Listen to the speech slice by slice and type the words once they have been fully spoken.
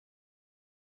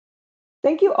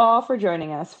Thank you all for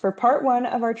joining us for part one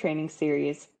of our training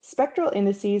series, Spectral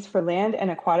Indices for Land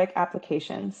and Aquatic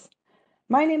Applications.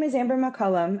 My name is Amber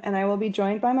McCullum, and I will be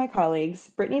joined by my colleagues,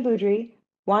 Britnay Beaudry,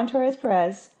 Juan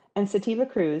Torres-Pérez, and Sativa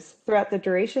Cruz throughout the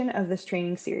duration of this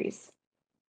training series.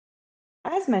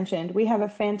 As mentioned, we have a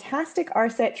fantastic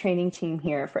ARSET training team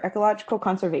here for ecological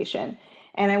conservation,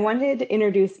 and I wanted to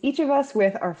introduce each of us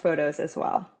with our photos as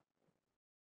well.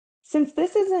 Since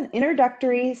this is an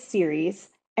introductory series,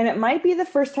 and it might be the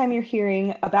first time you're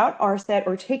hearing about ARSET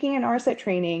or taking an ARSET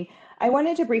training, I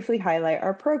wanted to briefly highlight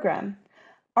our program.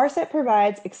 ARSET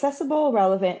provides accessible,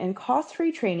 relevant, and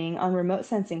cost-free training on remote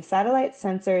sensing satellites,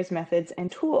 sensors, methods,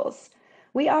 and tools.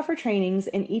 We offer trainings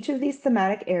in each of these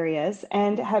thematic areas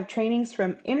and have trainings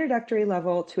from introductory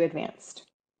level to advanced.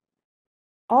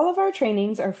 All of our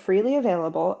trainings are freely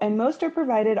available, and most are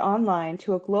provided online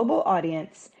to a global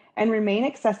audience and remain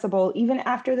accessible even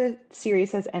after the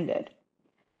series has ended.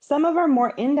 Some of our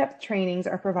more in-depth trainings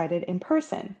are provided in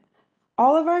person.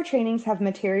 All of our trainings have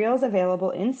materials available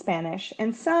in Spanish,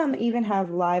 and some even have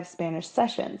live Spanish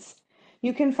sessions.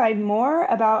 You can find more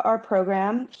about our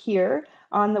program here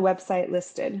on the website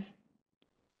listed.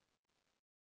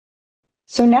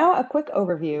 So now a quick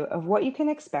overview of what you can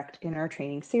expect in our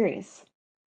training series.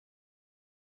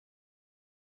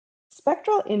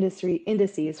 Spectral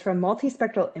indices from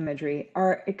multispectral imagery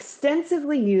are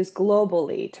extensively used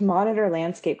globally to monitor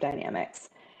landscape dynamics.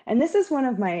 And this is one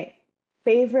of my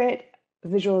favorite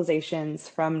visualizations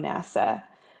from NASA,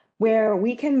 where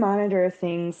we can monitor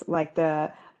things like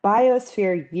the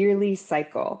biosphere yearly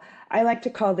cycle. I like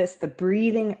to call this the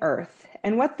breathing Earth.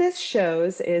 And what this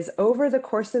shows is over the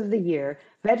course of the year,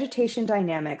 vegetation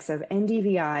dynamics of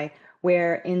NDVI,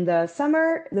 where in the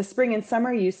spring and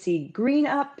summer, you see green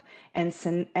up and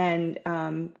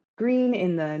green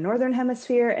in the northern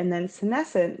hemisphere, and then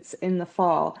senescence in the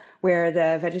fall, where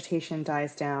the vegetation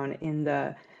dies down in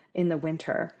the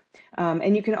winter.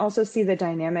 And you can also see the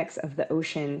dynamics of the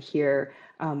ocean here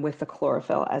with the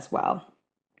chlorophyll as well.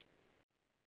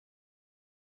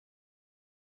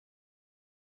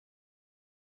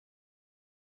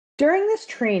 During this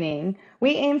training,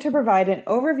 we aim to provide an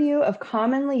overview of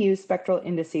commonly used spectral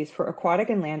indices for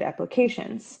aquatic and land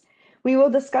applications. We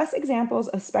will discuss examples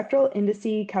of spectral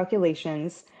indice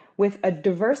calculations with a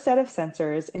diverse set of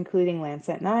sensors, including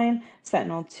Landsat 9,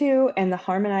 Sentinel-2, and the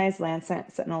harmonized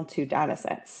Landsat Sentinel-2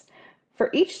 datasets. For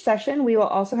each session, we will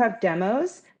also have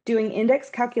demos doing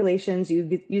index calculations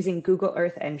using Google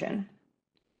Earth Engine.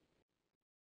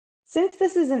 Since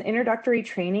this is an introductory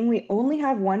training, we only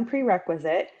have one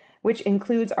prerequisite, which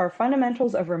includes our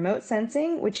fundamentals of remote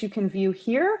sensing, which you can view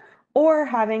here, or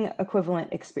having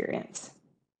equivalent experience.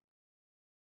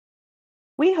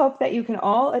 We hope that you can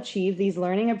all achieve these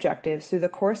learning objectives through the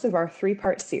course of our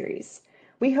three-part series.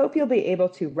 We hope you'll be able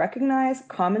to recognize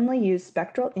commonly used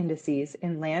spectral indices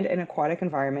in land and aquatic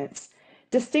environments,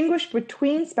 distinguish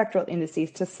between spectral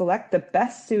indices to select the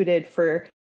best suited for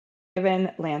a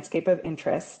given landscape of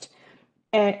interest,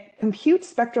 and compute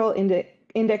spectral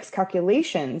index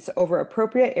calculations over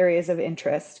appropriate areas of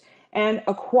interest, and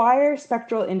acquire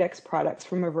spectral index products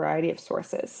from a variety of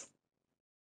sources.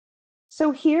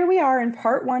 So here we are in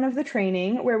part one of the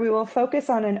training, where we will focus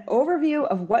on an overview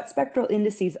of what spectral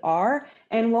indices are,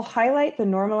 and we'll highlight the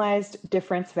Normalized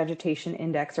Difference Vegetation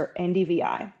Index, or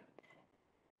NDVI.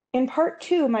 In part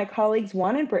two, my colleagues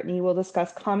Juan and Britnay will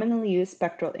discuss commonly used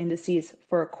spectral indices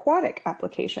for aquatic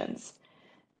applications.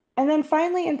 And then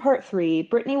finally, in part three,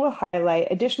 Britnay will highlight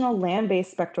additional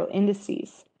land-based spectral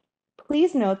indices.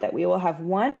 Please note that we will have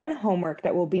one homework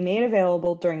that will be made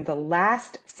available during the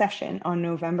last session on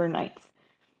November 9th.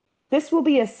 This will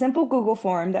be a simple Google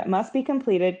form that must be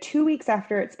completed 2 weeks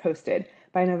after it's posted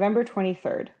by November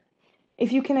 23rd.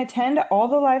 If you can attend all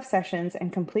the live sessions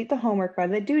and complete the homework by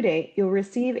the due date, you'll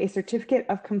receive a certificate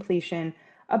of completion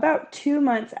about 2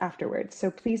 months afterwards,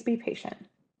 so please be patient.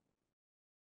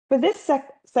 For this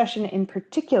session in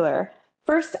particular,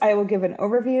 first I will give an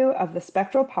overview of the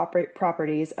spectral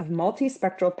properties of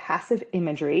multispectral passive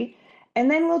imagery, and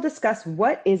then we'll discuss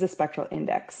what is a spectral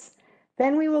index.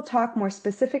 Then we will talk more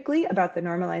specifically about the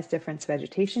Normalized Difference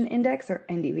Vegetation Index, or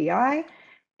NDVI,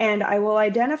 and I will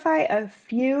identify a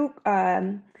few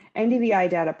NDVI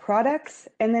data products,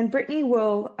 and then Britnay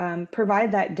will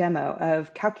provide that demo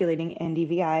of calculating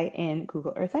NDVI in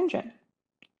Google Earth Engine.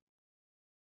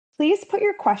 Please put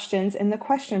your questions in the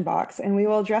question box, and we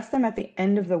will address them at the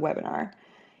end of the webinar.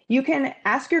 You can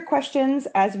ask your questions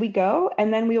as we go,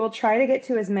 and then we will try to get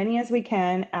to as many as we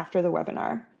can after the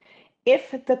webinar.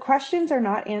 If the questions are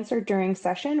not answered during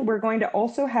session, we're going to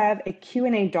also have a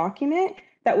Q&A document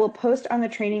that we'll post on the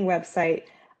training website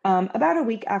about a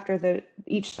week after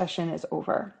each session is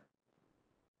over.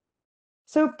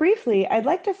 So briefly, I'd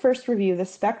like to first review the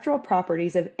spectral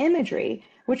properties of imagery,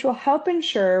 which will help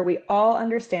ensure we all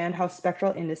understand how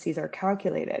spectral indices are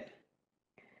calculated.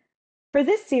 For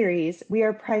this series, we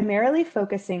are primarily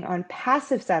focusing on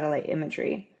passive satellite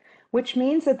imagery, which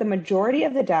means that the majority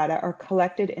of the data are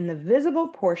collected in the visible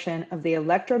portion of the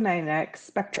electromagnetic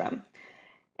spectrum.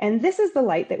 And this is the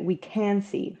light that we can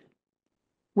see.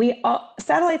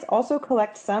 Satellites also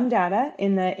collect some data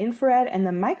in the infrared and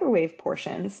the microwave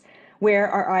portions where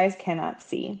our eyes cannot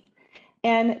see.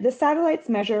 And the satellites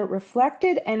measure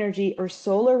reflected energy or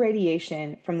solar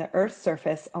radiation from the Earth's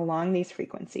surface along these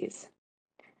frequencies.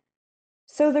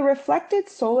 So the reflected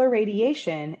solar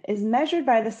radiation is measured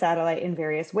by the satellite in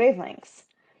various wavelengths.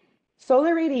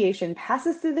 Solar radiation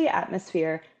passes through the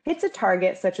atmosphere, hits a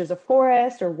target such as a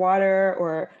forest or water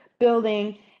or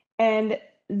building, and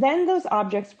then those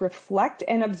objects reflect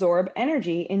and absorb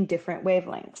energy in different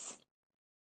wavelengths.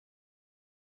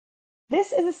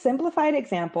 This is a simplified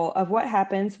example of what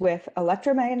happens with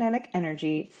electromagnetic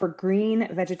energy for green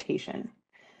vegetation.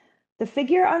 The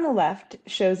figure on the left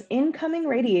shows incoming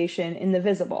radiation in the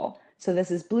visible, so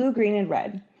this is blue, green, and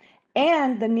red,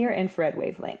 and the near-infrared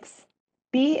wavelengths.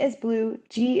 B is blue,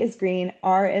 G is green,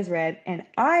 R is red, and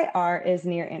IR is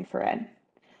near-infrared.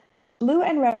 Blue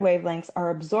and red wavelengths are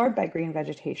absorbed by green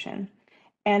vegetation,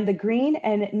 and the green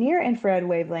and near-infrared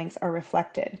wavelengths are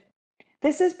reflected.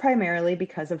 This is primarily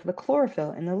because of the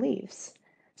chlorophyll in the leaves.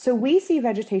 So we see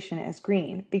vegetation as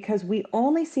green because we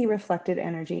only see reflected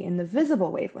energy in the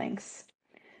visible wavelengths.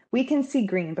 We can see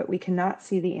green, but we cannot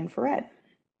see the infrared.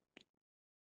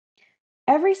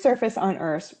 Every surface on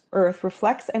Earth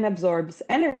reflects and absorbs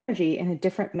energy in a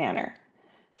different manner.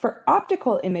 For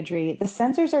optical imagery, the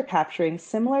sensors are capturing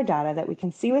similar data that we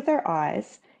can see with our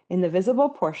eyes in the visible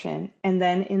portion and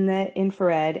then in the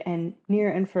infrared and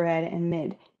near-infrared and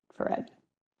mid-infrared.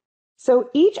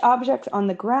 So each object on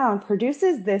the ground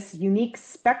produces this unique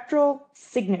spectral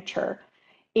signature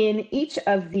in each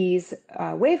of these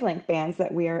wavelength bands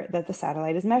that the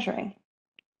satellite is measuring.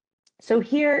 So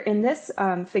here in this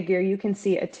figure, you can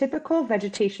see a typical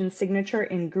vegetation signature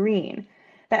in green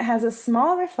that has a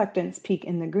small reflectance peak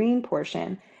in the green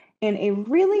portion and a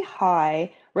really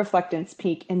high reflectance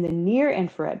peak in the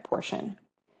near-infrared portion.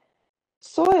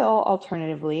 Soil,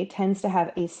 alternatively, tends to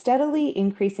have a steadily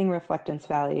increasing reflectance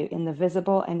value in the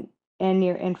visible and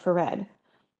near-infrared.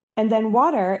 And then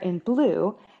water, in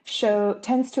blue,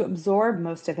 tends to absorb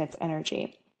most of its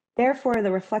energy. Therefore, the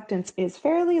reflectance is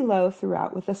fairly low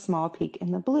throughout with a small peak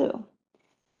in the blue.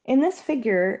 In this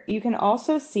figure, you can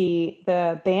also see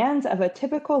the bands of a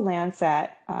typical Landsat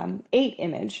 8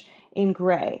 image in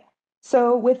gray.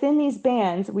 So within these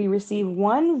bands, we receive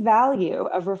one value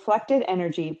of reflected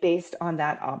energy based on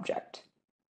that object.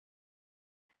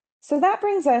 So that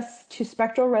brings us to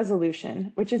spectral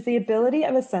resolution, which is the ability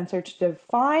of a sensor to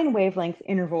define wavelength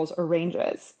intervals or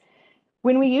ranges.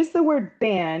 When we use the word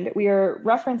band, we are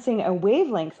referencing a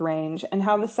wavelength range and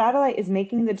how the satellite is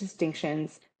making the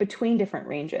distinctions between different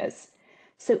ranges.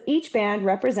 So each band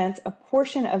represents a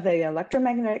portion of the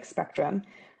electromagnetic spectrum,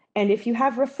 and if you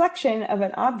have reflection of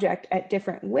an object at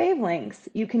different wavelengths,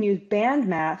 you can use band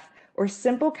math or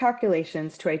simple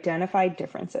calculations to identify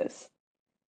differences.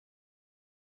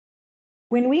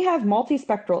 When we have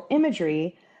multispectral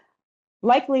imagery,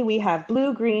 likely we have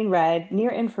blue, green, red,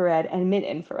 near-infrared, and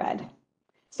mid-infrared.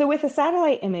 So with a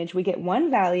satellite image, we get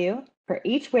one value for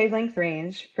each wavelength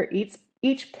range for each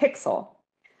pixel.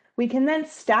 We can then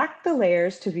stack the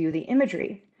layers to view the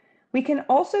imagery. We can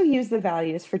also use the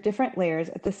values for different layers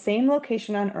at the same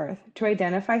location on Earth to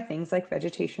identify things like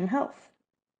vegetation health.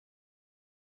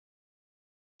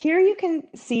 Here you can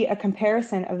see a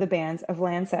comparison of the bands of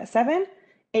Landsat 7,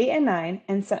 8 and 9,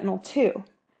 and Sentinel-2.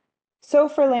 So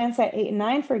for Landsat 8 and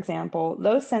 9, for example,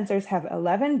 those sensors have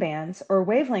 11 bands or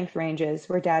wavelength ranges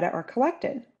where data are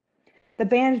collected. The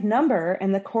band number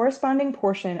and the corresponding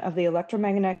portion of the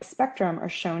electromagnetic spectrum are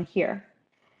shown here.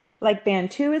 Like band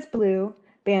 2 is blue,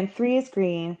 band 3 is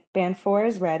green, band 4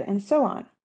 is red, and so on.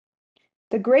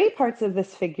 The gray parts of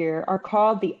this figure are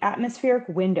called the atmospheric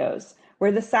windows,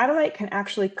 where the satellite can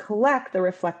actually collect the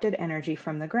reflected energy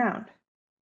from the ground.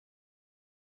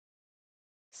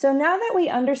 So now that we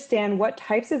understand what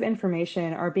types of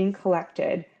information are being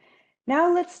collected,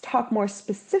 now let's talk more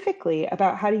specifically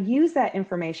about how to use that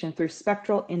information through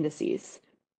spectral indices.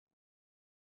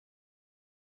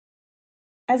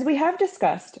 As we have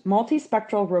discussed,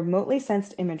 multispectral remotely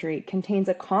sensed imagery contains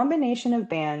a combination of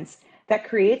bands that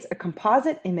creates a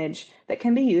composite image that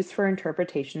can be used for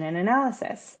interpretation and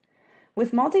analysis.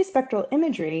 With multispectral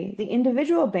imagery, the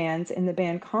individual bands in the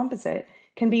band composite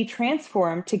can be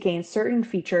transformed to gain certain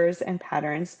features and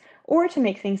patterns or to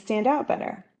make things stand out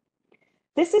better.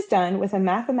 This is done with a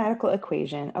mathematical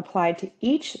equation applied to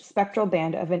each spectral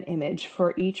band of an image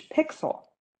for each pixel.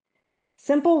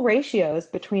 Simple ratios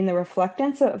between the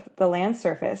reflectance of the land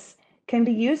surface can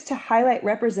be used to highlight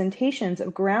representations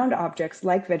of ground objects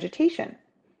like vegetation.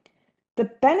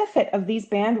 The benefit of these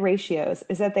band ratios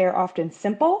is that they are often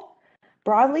simple,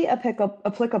 broadly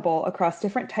applicable across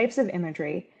different types of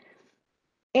imagery,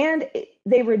 and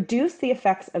they reduce the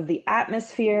effects of the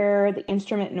atmosphere, the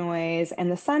instrument noise,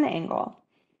 and the sun angle.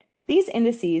 These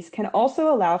indices can also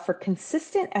allow for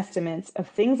consistent estimates of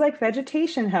things like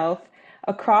vegetation health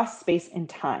across space and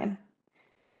time.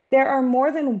 There are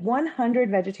more than 100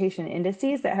 vegetation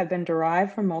indices that have been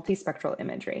derived from multispectral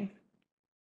imagery.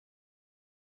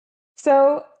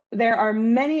 So there are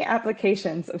many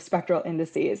applications of spectral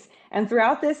indices, and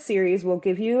throughout this series, we'll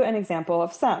give you an example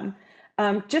of some.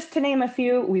 Just to name a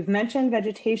few, we've mentioned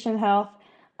vegetation health.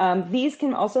 These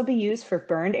can also be used for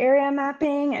burned area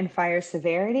mapping and fire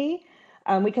severity.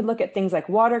 We could look at things like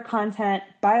water content,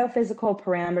 biophysical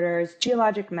parameters,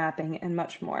 geologic mapping, and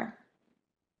much more.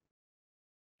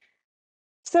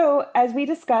 So as we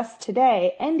discussed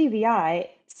today, NDVI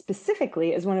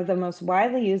specifically is one of the most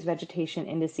widely used vegetation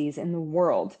indices in the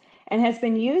world and has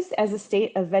been used as a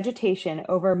state of vegetation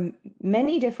over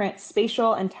many different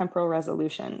spatial and temporal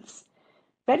resolutions.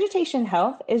 Vegetation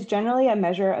health is generally a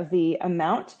measure of the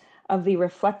amount of the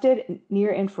reflected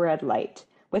near-infrared light,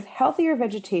 with healthier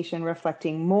vegetation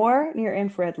reflecting more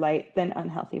near-infrared light than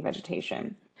unhealthy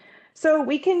vegetation. So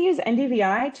we can use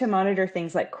NDVI to monitor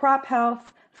things like crop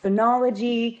health,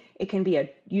 phenology. It can be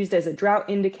used as a drought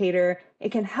indicator.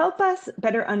 It can help us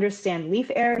better understand leaf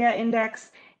area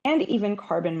index and even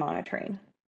carbon monitoring.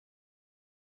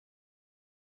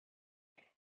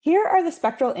 Here are the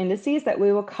spectral indices that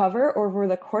we will cover over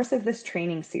the course of this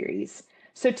training series.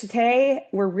 So today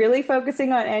we're really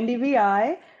focusing on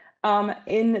NDVI.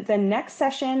 In the next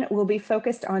session, we'll be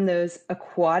focused on those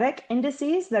aquatic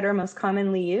indices that are most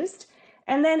commonly used.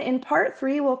 And then in part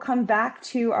 3, we'll come back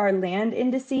to our land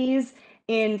indices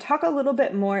and talk a little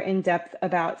bit more in depth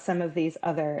about some of these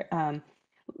other,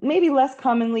 maybe less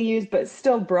commonly used, but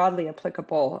still broadly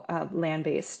applicable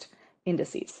land-based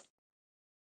indices.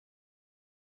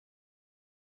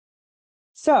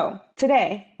 So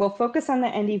today, we'll focus on the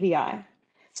NDVI.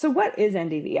 So what is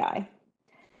NDVI?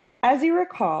 As you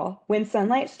recall, when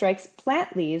sunlight strikes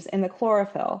plant leaves in the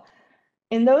chlorophyll,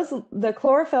 the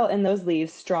chlorophyll in those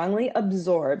leaves strongly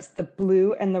absorbs the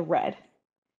blue and the red.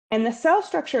 And the cell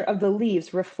structure of the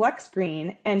leaves reflects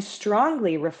green and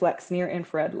strongly reflects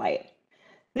near-infrared light.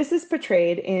 This is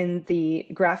portrayed in the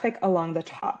graphic along the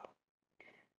top.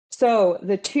 So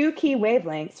the two key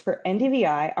wavelengths for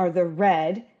NDVI are the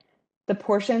red, the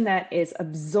portion that is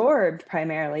absorbed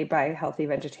primarily by healthy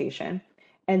vegetation,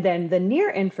 and then the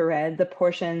near-infrared, the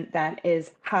portion that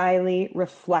is highly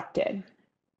reflected.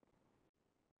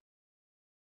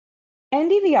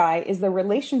 NDVI is the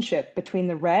relationship between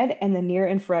the red and the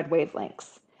near-infrared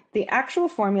wavelengths. The actual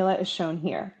formula is shown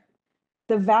here.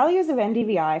 The values of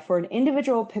NDVI for an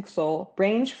individual pixel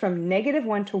range from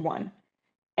 -1 to 1.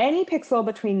 Any pixel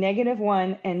between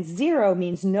 -1 and 0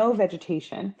 means no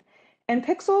vegetation, and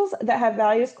pixels that have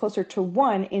values closer to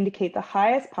 1 indicate the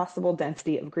highest possible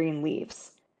density of green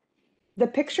leaves. The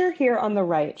picture here on the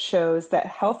right shows that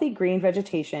healthy green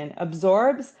vegetation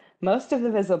absorbs most of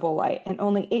the visible light and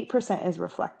only 8% is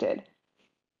reflected.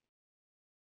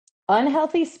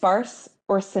 Unhealthy sparse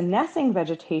or senescing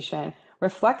vegetation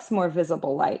reflects more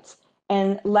visible light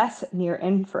and less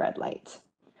near-infrared light.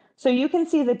 So you can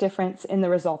see the difference in the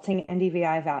resulting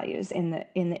NDVI values in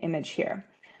the image here.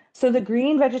 So the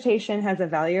green vegetation has a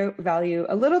value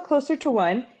a little closer to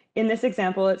 1. In this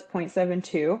example, it's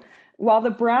 0.72, while the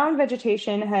brown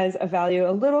vegetation has a value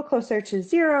a little closer to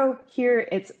 0. Here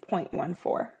it's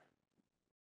 0.14.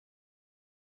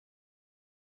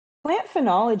 Plant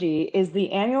phenology is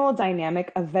the annual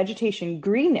dynamic of vegetation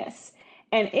greenness,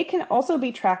 and it can also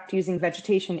be tracked using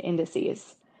vegetation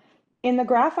indices. In the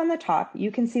graph on the top,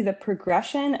 you can see the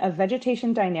progression of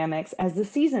vegetation dynamics as the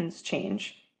seasons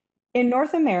change. In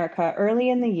North America, early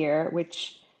in the year,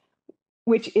 which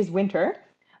is winter,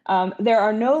 there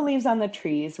are no leaves on the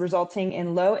trees, resulting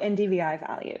in low NDVI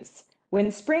values.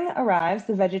 When spring arrives,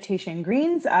 the vegetation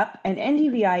greens up and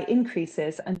NDVI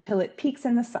increases until it peaks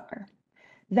in the summer.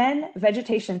 Then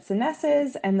vegetation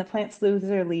senesces and the plants lose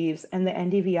their leaves and the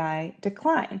NDVI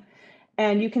decline.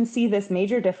 And you can see this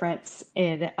major difference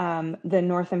in the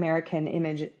North American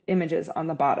images on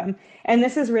the bottom. And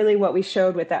this is really what we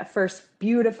showed with that first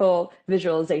beautiful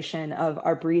visualization of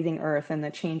our breathing earth and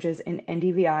the changes in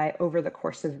NDVI over the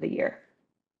course of the year.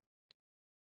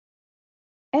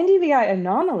 NDVI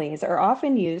anomalies are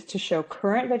often used to show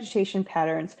current vegetation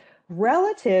patterns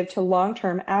relative to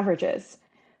long-term averages.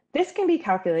 This can be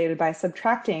calculated by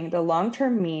subtracting the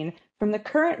long-term mean from the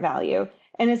current value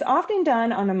and is often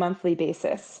done on a monthly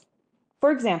basis.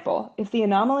 For example, if the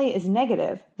anomaly is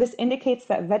negative, this indicates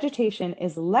that vegetation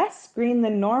is less green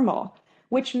than normal,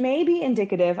 which may be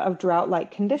indicative of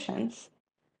drought-like conditions.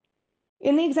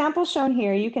 In the example shown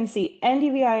here, you can see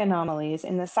NDVI anomalies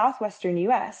in the southwestern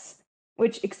US,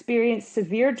 which experienced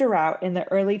severe drought in the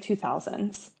early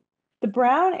 2000s. The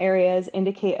brown areas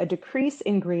indicate a decrease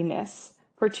in greenness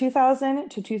for 2000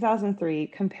 to 2003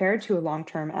 compared to a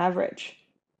long-term average.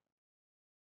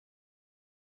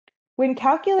 When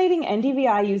calculating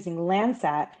NDVI using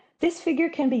Landsat, this figure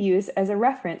can be used as a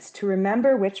reference to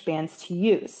remember which bands to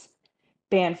use.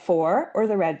 Band 4, or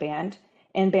the red band,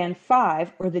 and band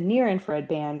 5, or the near-infrared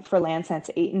band for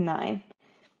Landsats 8 and 9.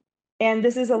 And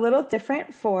this is a little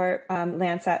different for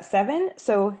Landsat 7.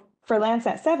 So for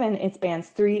Landsat 7, it's bands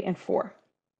 3 and 4.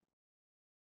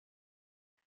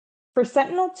 For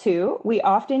Sentinel-2, we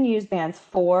often use bands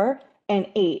 4 and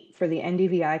 8 for the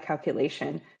NDVI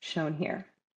calculation shown here.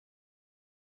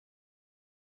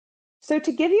 So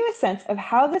to give you a sense of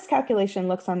how this calculation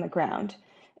looks on the ground,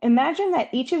 imagine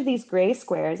that each of these gray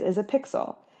squares is a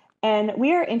pixel, and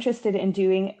we are interested in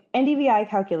doing NDVI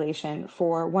calculation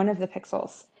for one of the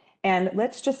pixels. And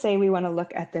let's just say we want to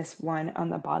look at this one on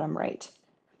the bottom right.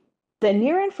 The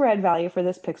near-infrared value for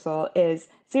this pixel is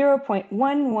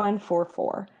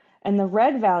 0.1144, and the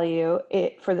red value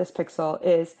for this pixel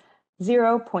is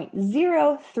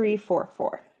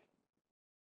 0.0344.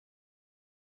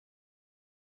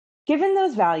 Given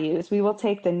those values, we will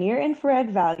take the near-infrared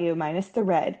value minus the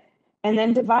red, and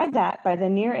then divide that by the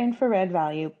near-infrared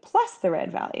value plus the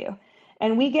red value,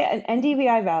 and we get an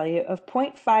NDVI value of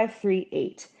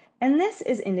 0.538, and this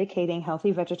is indicating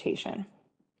healthy vegetation.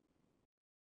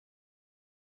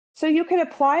 So you could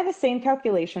apply the same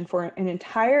calculation for an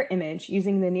entire image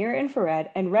using the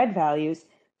near-infrared and red values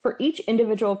for each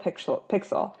individual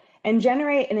pixel and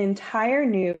generate an entire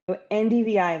new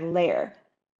NDVI layer.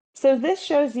 So this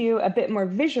shows you a bit more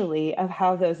visually of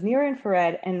how those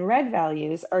near-infrared and red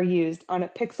values are used on a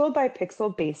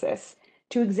pixel-by-pixel basis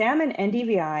to examine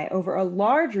NDVI over a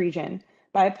large region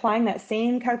by applying that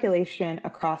same calculation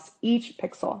across each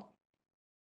pixel.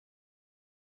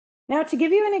 Now, to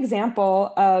give you an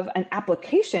example of an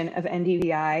application of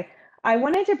NDVI, I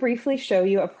wanted to briefly show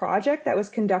you a project that was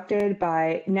conducted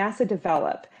by NASA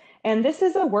Develop. And this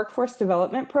is a workforce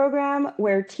development program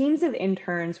where teams of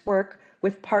interns work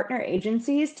with partner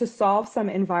agencies to solve some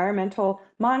environmental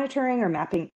monitoring or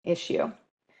mapping issue.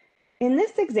 In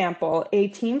this example, a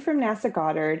team from NASA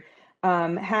Goddard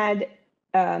had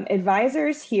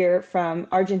advisors here from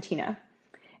Argentina.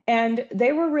 And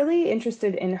they were really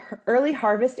interested in early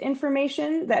harvest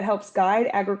information that helps guide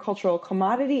agricultural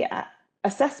commodity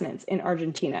assessments in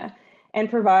Argentina and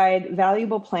provide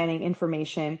valuable planning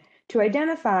information to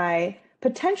identify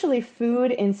potentially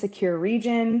food insecure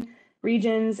regions.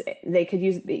 They could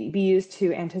be used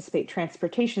to anticipate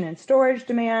transportation and storage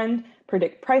demand,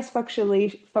 predict price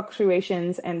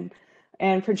fluctuations, and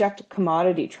project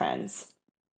commodity trends.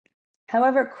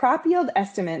 However, crop yield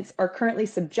estimates are currently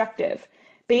subjective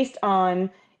based on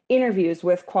interviews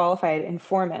with qualified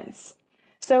informants.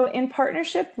 So in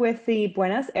partnership with the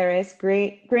Buenos Aires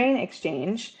Grain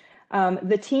Exchange,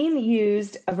 the team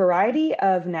used a variety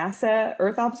of NASA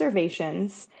Earth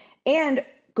observations and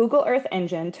Google Earth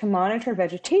Engine to monitor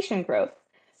vegetation growth.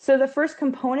 So the first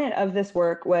component of this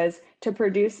work was to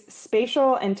produce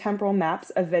spatial and temporal maps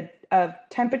of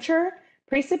temperature,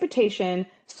 precipitation,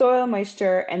 soil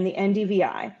moisture, and the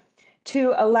NDVI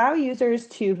to allow users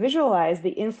to visualize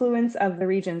the influence of the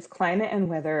region's climate and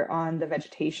weather on the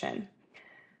vegetation.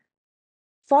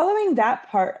 Following that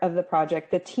part of the project,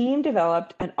 the team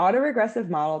developed an autoregressive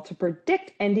model to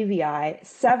predict NDVI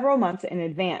several months in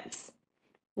advance.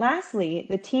 Lastly,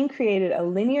 the team created a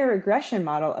linear regression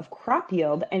model of crop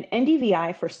yield and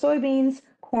NDVI for soybeans,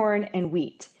 corn, and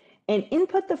wheat, and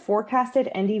input the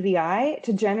forecasted NDVI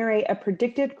to generate a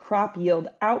predicted crop yield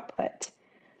output.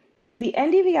 The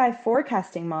NDVI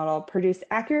forecasting model produced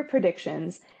accurate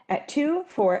predictions at 2,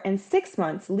 4, and 6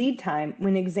 months lead time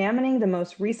when examining the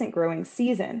most recent growing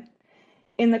season.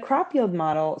 In the crop yield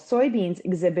model, soybeans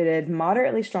exhibited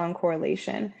moderately strong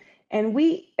correlation, and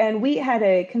wheat had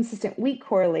a consistent weak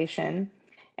correlation,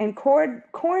 and corn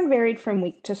varied from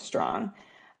weak to strong.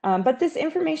 But this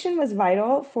information was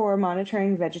vital for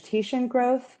monitoring vegetation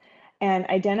growth and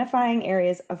identifying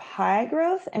areas of high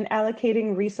growth and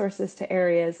allocating resources to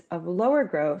areas of lower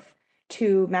growth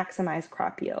to maximize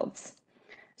crop yields.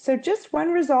 So just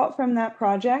one result from that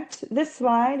project. This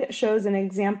slide shows an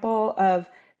example of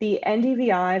the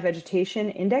NDVI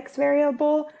vegetation index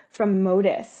variable from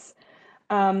MODIS.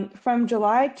 From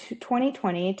July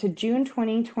 2020 to June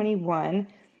 2021,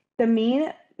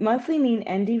 the monthly mean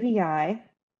NDVI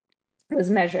was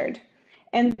measured.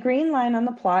 And the green line on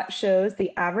the plot shows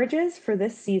the averages for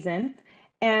this season.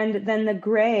 And then the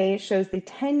gray shows the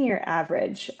 10-year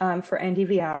average for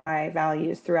NDVI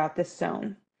values throughout this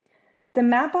zone. The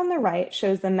map on the right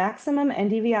shows the maximum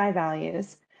NDVI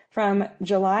values from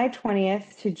July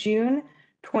 20th to June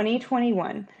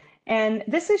 2021. And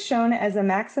this is shown as a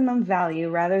maximum value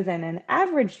rather than an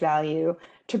average value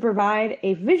to provide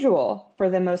a visual for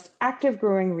the most active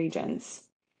growing regions.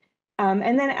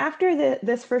 And then after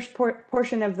this first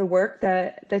portion of the work,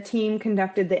 the team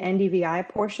conducted the NDVI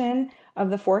portion of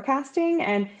the forecasting.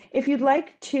 And if you'd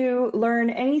like to learn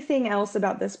anything else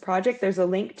about this project, there's a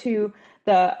link to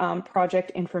the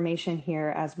project information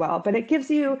here as well. But it gives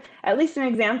you at least an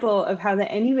example of how the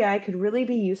NDVI could really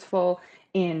be useful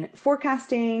in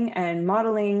forecasting and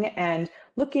modeling and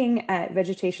looking at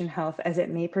vegetation health as it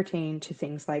may pertain to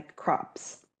things like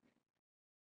crops.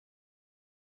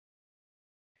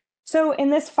 So in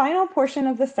this final portion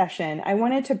of the session, I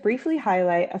wanted to briefly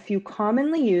highlight a few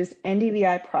commonly used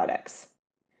NDVI products.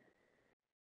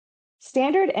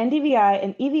 Standard NDVI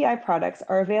and EVI products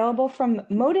are available from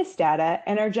MODIS data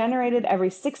and are generated every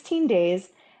 16 days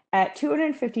at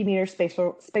 250 meter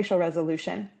spatial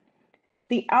resolution.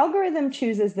 The algorithm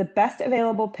chooses the best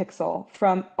available pixel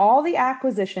from all the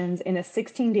acquisitions in a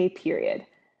 16-day period.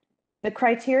 The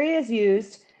criteria is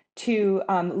used to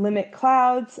limit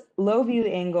clouds, low view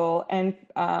angle, and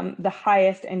the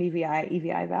highest NDVI,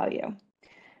 EVI value.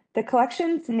 The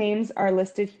collection's names are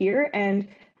listed here, and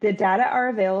the data are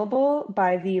available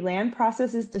by the Land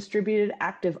Processes Distributed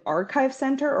Active Archive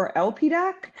Center, or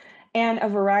LPDAC, and a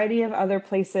variety of other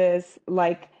places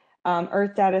like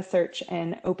Earth Data Search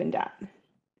and OpenDat.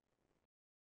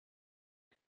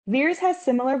 VIIRS has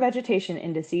similar vegetation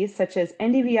indices such as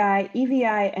NDVI,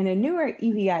 EVI, and a newer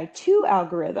EVI2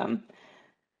 algorithm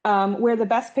where the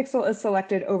best pixel is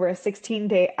selected over a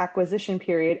 16-day acquisition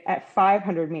period at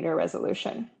 500 meter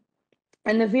resolution.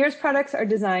 And the VIIRS products are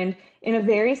designed in a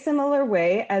very similar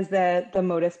way as the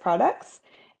MODIS products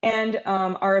and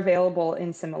are available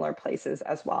in similar places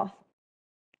as well.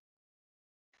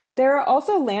 There are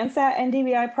also Landsat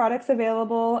NDVI products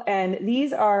available, and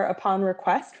these are upon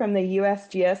request from the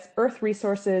USGS Earth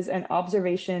Resources and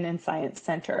Observation and Science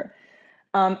Center.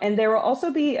 And there will also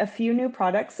be a few new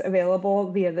products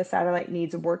available via the Satellite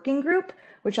Needs Working Group,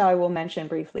 which I will mention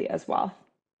briefly as well.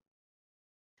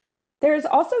 There is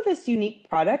also this unique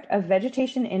product of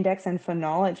vegetation index and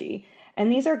phenology,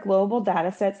 and these are global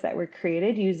data sets that were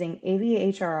created using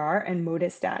AVHRR and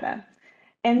MODIS data.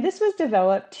 And this was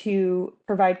developed to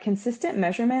provide consistent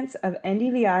measurements of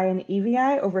NDVI and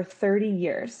EVI over 30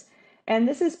 years. And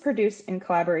this is produced in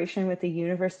collaboration with the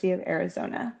University of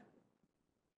Arizona.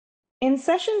 In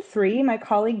session 3, my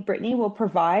colleague Britnay will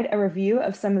provide a review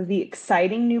of some of the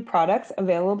exciting new products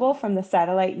available from the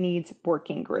Satellite Needs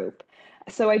Working Group.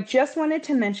 So I just wanted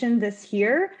to mention this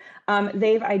here.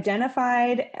 They've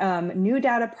identified new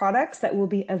data products that will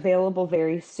be available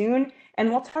very soon, and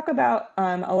we'll talk about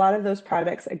a lot of those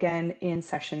products again in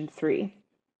session 3.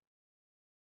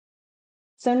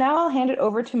 So now I'll hand it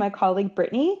over to my colleague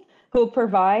Britnay, who will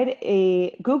provide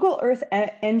a Google Earth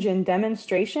Engine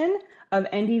demonstration of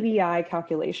NDVI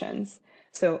calculations.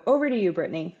 So over to you,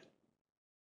 Britnay.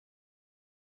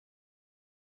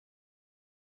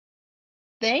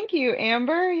 Thank you,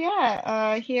 Amber.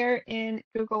 Yeah, here in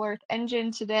Google Earth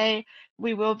Engine today,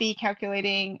 we will be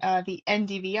calculating the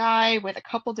NDVI with a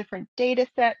couple different data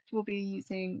sets. We'll be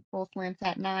using both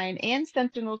Landsat 9 and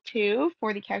Sentinel-2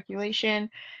 for the calculation.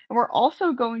 And we're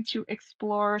also going to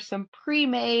explore some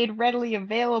pre-made, readily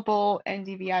available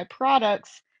NDVI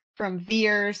products from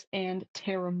VIIRS and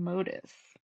Terra Modis.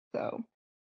 So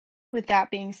with that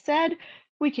being said,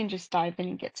 we can just dive in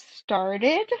and get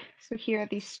started. So here at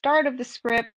the start of the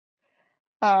script,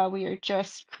 we are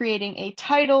just creating a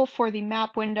title for the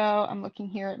map window. I'm looking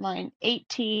here at line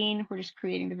 18. We're just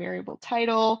creating the variable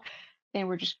title, and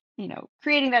we're just,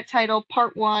 creating that title,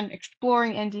 part 1,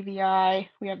 exploring NDVI.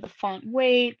 We have the font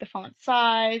weight, the font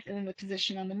size, and then the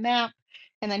position on the map.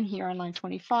 And then here on line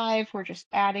 25, we're just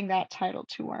adding that title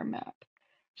to our map.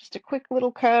 Just a quick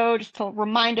little code just to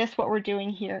remind us what we're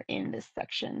doing here in this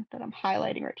section that I'm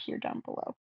highlighting right here down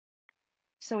below.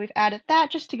 So we've added that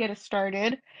just to get us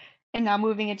started. And now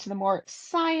moving into the more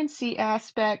sciencey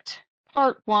aspect,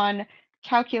 part 1,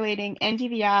 calculating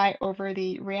NDVI over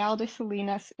the Real de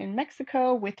Salinas in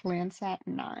Mexico with Landsat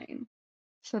 9.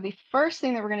 So the first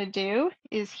thing that we're going to do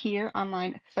is here on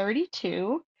line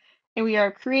 32, and we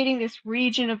are creating this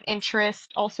region of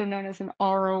interest, also known as an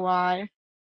ROI.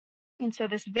 And so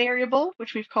this variable,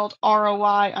 which we've called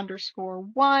ROI underscore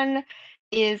 1,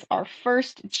 is our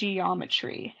first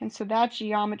geometry. And so that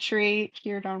geometry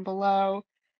here down below,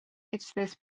 it's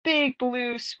this big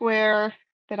blue square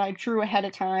that I drew ahead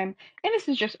of time. And this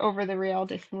is just over the real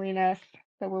distillatus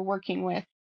that we're working with.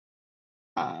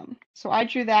 So I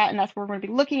drew that, and that's what we're going to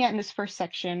be looking at in this first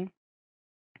section.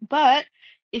 But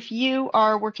if you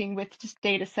are working with this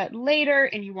data set later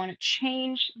and you want to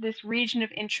change this region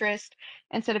of interest,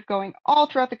 instead of going all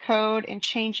throughout the code and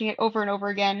changing it over and over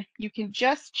again, you can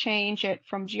just change it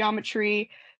from geometry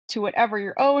to whatever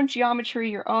your own geometry,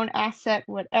 your own asset,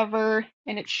 whatever,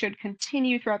 and it should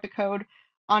continue throughout the code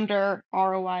under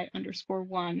ROI underscore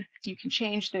 1. So you can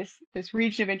change this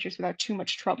region of interest without too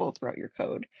much trouble throughout your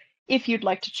code if you'd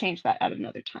like to change that at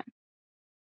another time.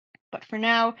 But for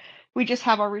now, we just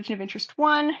have our region of interest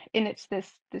 1, and it's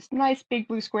this nice big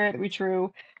blue square that we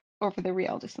drew over the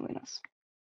real distillatus.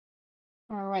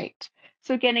 All right,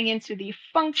 so getting into the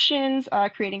functions,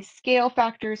 creating scale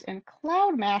factors and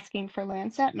cloud masking for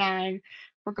Landsat 9,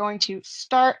 we're going to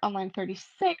start on line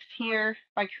 36 here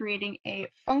by creating a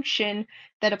function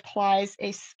that applies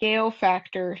a scale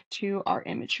factor to our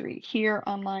imagery. Here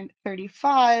on line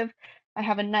 35, I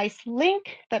have a nice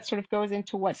link that sort of goes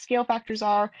into what scale factors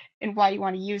are and why you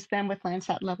want to use them with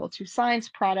Landsat Level 2 science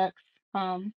products.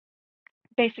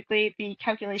 Basically, the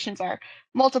calculations are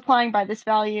multiplying by this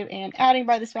value and adding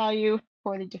by this value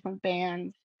for the different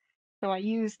bands. So I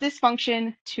use this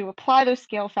function to apply those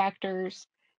scale factors,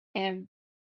 and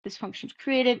this function is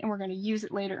created, and we're going to use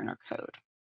it later in our code.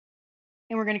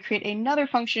 And we're going to create another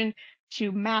function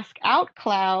to mask out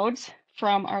clouds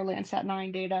from our Landsat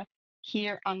 9 data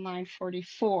here on line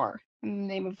 44. And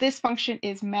the name of this function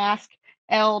is mask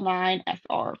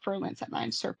L9FR for Landsat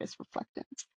 9 surface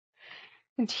reflectance.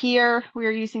 And here we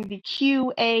are using the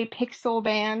QA pixel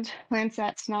band,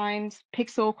 Landsat 9's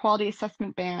pixel quality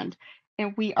assessment band,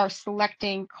 and we are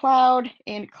selecting cloud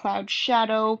and cloud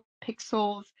shadow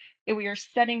pixels, and we are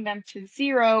setting them to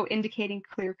 0, indicating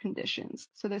clear conditions.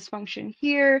 So this function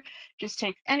here just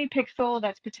takes any pixel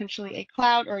that's potentially a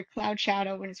cloud or a cloud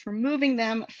shadow, and it's removing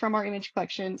them from our image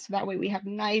collection, so that way we have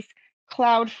nice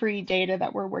cloud-free data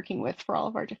that we're working with for all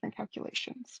of our different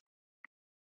calculations.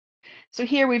 So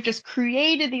here we've just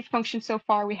created these functions so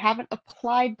far. We haven't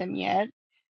applied them yet.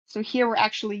 So here we're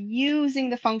actually using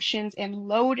the functions and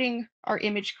loading our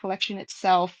image collection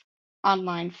itself on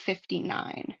line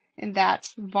 59. And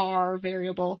that's var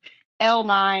variable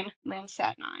L9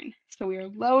 Landsat 9. So we are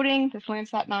loading this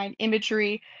Landsat 9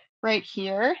 imagery right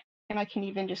here. And I can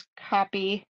even just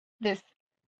copy this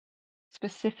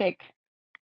specific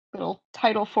little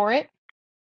title for it.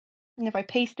 And if I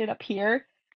paste it up here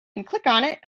and click on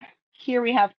it, here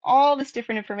we have all this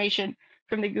different information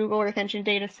from the Google Earth Engine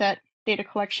dataset, data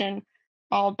collection,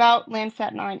 all about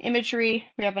Landsat 9 imagery.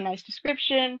 We have a nice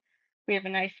description. We have a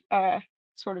nice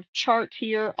sort of chart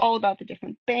here, all about the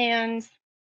different bands.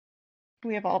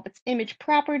 We have all of its image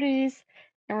properties,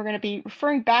 and we're going to be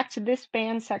referring back to this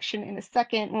band section in a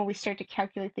second when we start to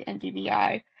calculate the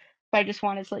NDVI. But I just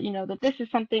wanted to let you know that this is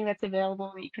something that's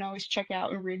available that you can always check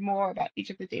out and read more about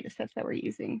each of the data sets that we're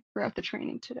using throughout the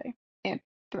training today and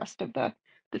the rest of the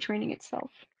training itself.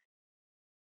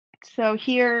 So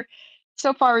here,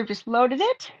 so far we've just loaded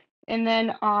it. And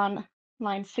then on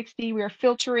line 60, we are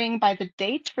filtering by the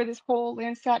date for this whole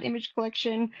Landsat image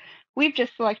collection. We've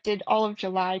just selected all of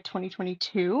July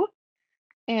 2022.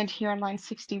 And here on line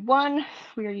 61,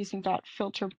 we are using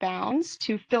 .filter bounds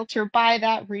to filter by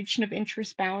that region of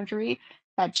interest boundary,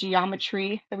 that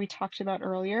geometry that we talked about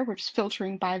earlier. We're just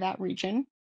filtering by that region.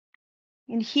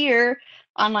 And here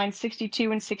on line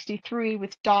 62 and 63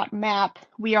 with .map,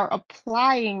 we are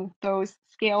applying those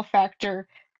scale factor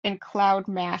and cloud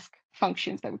mask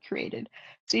functions that we created.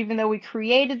 So even though we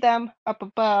created them up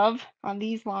above on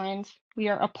these lines, we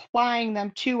are applying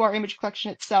them to our image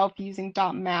collection itself using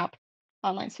 .map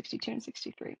on line 62 and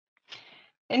 63.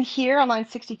 And here on line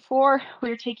 64,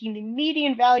 we're taking the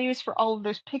median values for all of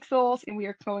those pixels, and we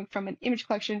are going from an image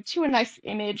collection to a nice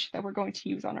image that we're going to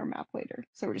use on our map later.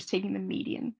 So we're just taking the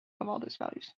median of all those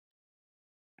values.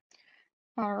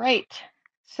 All right,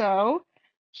 so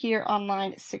here on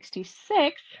line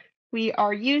 66, we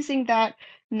are using that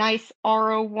nice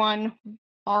RO1,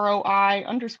 ROI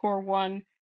underscore 1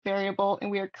 variable, and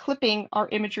we are clipping our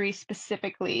imagery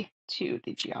specifically to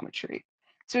the geometry.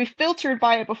 So we filtered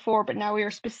by it before, but now we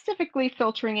are specifically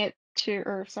filtering it to,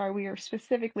 or sorry, we are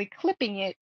specifically clipping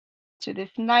it to this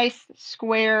nice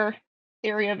square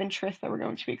area of interest that we're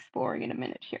going to be exploring in a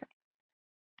minute here.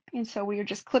 And so we are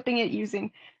just clipping it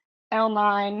using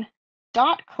L9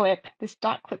 dot clip, this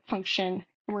dot clip function,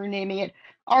 and we're naming it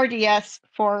RDS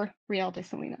for Real de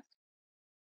Salinas.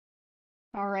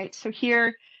 All right, so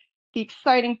here, the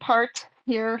exciting part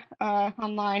here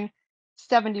on line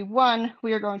 71,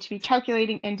 we are going to be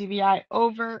calculating NDVI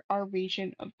over our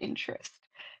region of interest.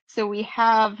 So we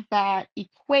have that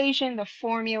equation, the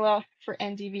formula for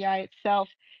NDVI itself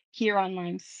here on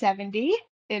line 70.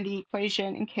 And the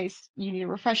equation, in case you need a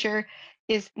refresher,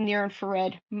 is near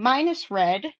infrared minus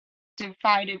red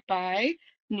divided by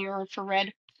near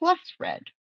infrared plus red.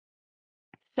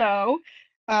 So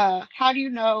how do you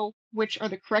know which are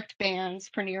the correct bands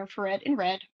for near infrared and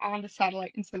red on the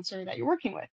satellite and sensor that you're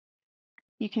working with?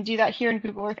 You can do that here in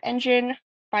Google Earth Engine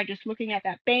by just looking at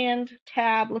that band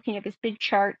tab, looking at this big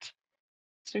chart.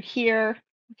 So here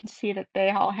you can see that they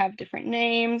all have different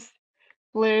names,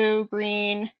 blue,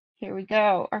 green. Here we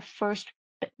go. Our first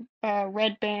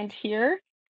red band here,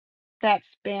 that's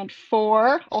band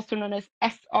 4, also known as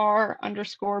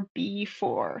SR_B4.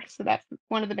 So that's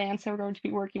one of the bands that we're going to be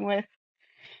working with.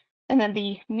 And then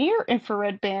the near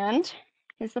infrared band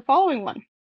is the following one,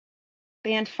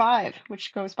 band 5,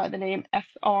 which goes by the name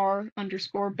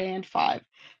SR_band 5.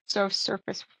 So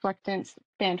surface reflectance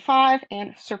band 5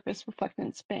 and surface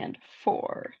reflectance band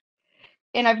 4.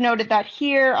 And I've noted that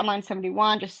here on line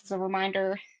 71, just as a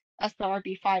reminder,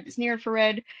 SR_B5 is near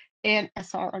infrared and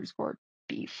SR_B4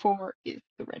 is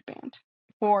the red band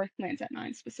for Landsat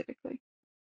 9 specifically.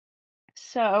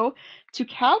 So to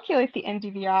calculate the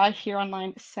NDVI here on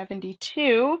line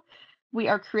 72, we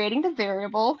are creating the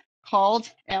variable called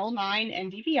L9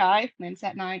 NDVI,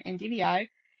 Landsat 9 NDVI,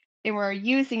 and we're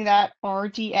using that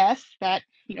RDS, that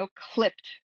clipped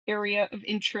area of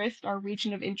interest, our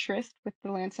region of interest with the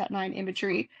Landsat 9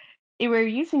 imagery. And we're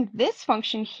using this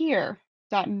function here,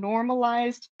 dot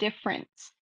normalized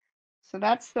difference. So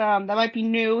that's that might be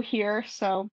new here.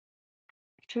 So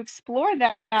to explore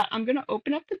that, I'm going to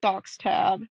open up the Docs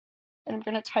tab. And I'm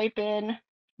going to type in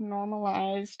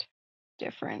normalized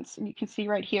difference. And you can see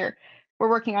right here, we're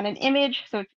working on an image.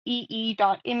 So it's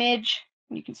ee.image.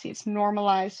 And you can see it's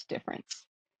normalized difference.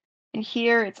 And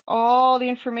here it's all the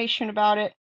information about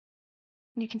it.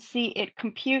 And you can see it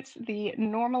computes the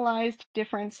normalized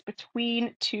difference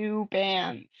between two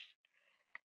bands.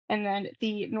 And then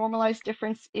the normalized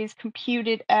difference is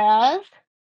computed as,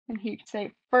 and here you can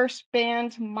say first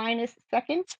band minus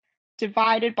second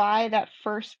divided by that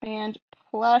first band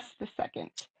plus the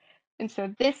second. And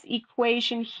so this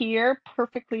equation here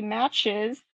perfectly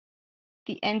matches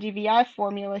the NDVI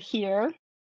formula here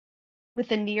with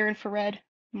the near infrared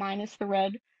minus the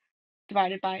red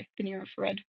divided by the near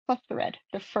infrared plus the red.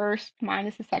 The first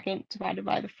minus the second divided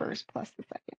by the first plus the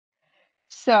second.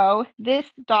 So this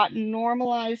dot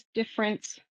normalized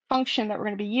difference function that we're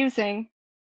going to be using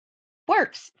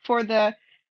works for the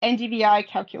NDVI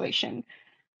calculation.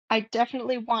 I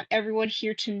definitely want everyone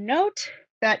here to note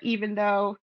that even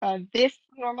though this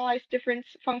normalized difference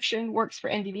function works for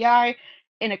NDVI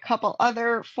and a couple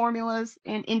other formulas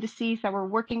and indices that we're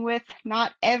working with,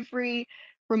 not every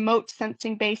remote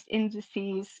sensing based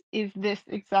indices is this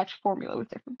exact formula with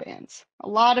different bands. A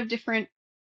lot of different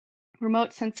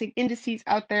remote sensing indices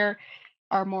out there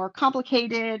are more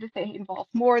complicated. They involve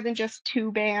more than just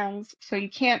two bands. So you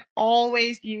can't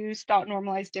always use dot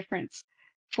normalized difference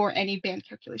for any band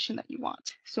calculation that you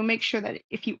want. So make sure that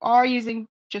if you are using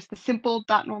just the simple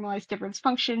dot normalized difference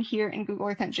function here in Google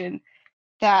Earth Engine,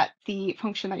 that the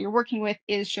function that you're working with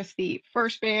is just the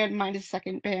first band minus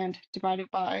second band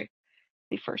divided by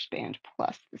the first band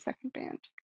plus the second band.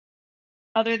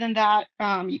 Other than that,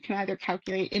 you can either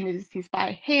calculate indices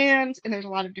by hand, and there's a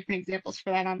lot of different examples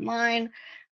for that online.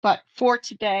 But for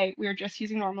today, we are just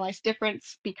using normalized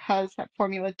difference because that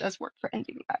formula does work for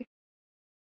NDVI.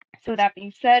 So that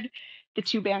being said, the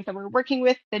two bands that we're working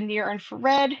with, the near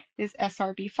infrared is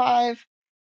SRB5,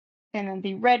 and then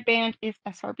the red band is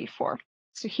SRB4.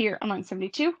 So here on line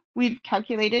 72, we've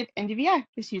calculated NDVI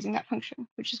just using that function,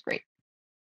 which is great.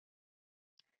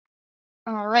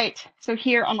 All right, so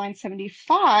here on line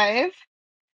 75,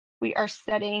 we are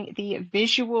setting the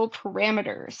visual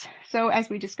parameters. So as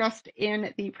we discussed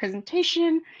in the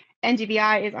presentation,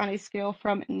 NDVI is on a scale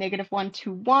from -1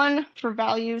 to 1 for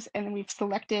values, and then we've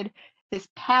selected this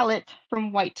palette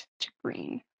from white to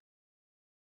green.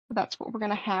 So that's what we're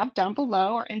going to have down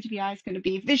below. Our NDVI is going to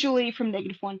be visually from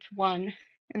 -1 to 1,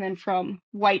 and then from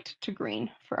white to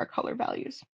green for our color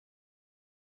values.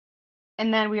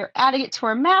 And then we are adding it to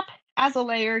our map as a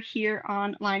layer here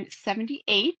on line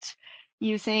 78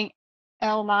 using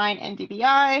L9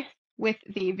 NDVI with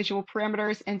the visual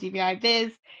parameters NDVI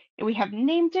viz, and we have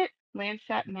named it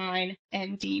Landsat 9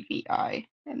 NDVI.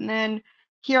 And then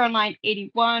here on line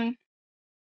 81,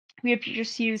 we have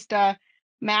just used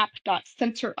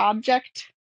map.sensorObject,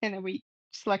 and then we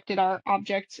selected our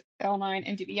object L9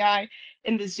 NDVI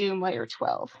in the zoom layer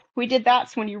 12. We did that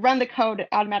so when you run the code, it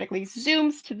automatically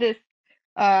zooms to this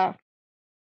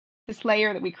this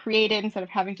layer that we created instead of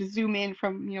having to zoom in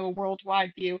from a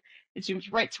worldwide view. It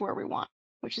zooms right to where we want,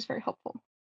 which is very helpful.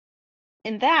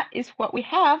 And that is what we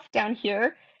have down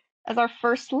here as our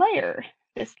first layer,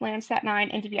 this Landsat 9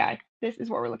 NDVI. This is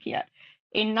what we're looking at.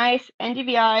 A nice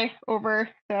NDVI over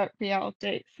the Real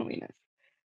de Salinas.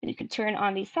 And you can turn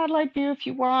on the satellite view if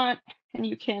you want, and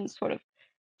you can sort of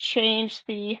change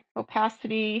the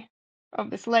opacity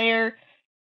of this layer,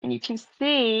 and you can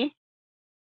see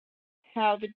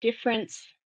how the difference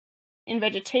in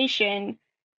vegetation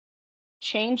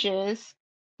changes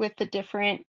with the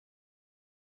different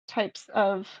types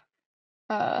of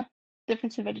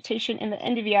difference in vegetation in the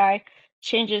NDVI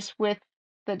changes with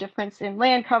the difference in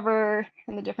land cover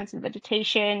and the difference in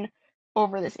vegetation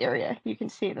over this area. You can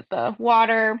see that the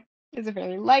water is a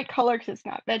very light color because it's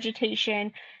not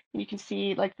vegetation. And you can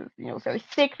see like the very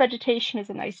thick vegetation is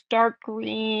a nice dark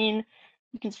green.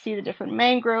 You can see the different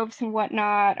mangroves and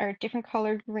whatnot are a different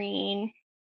color green.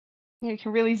 You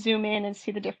can really zoom in and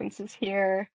see the differences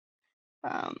here.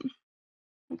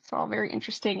 It's all very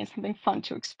interesting and something fun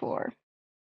to explore.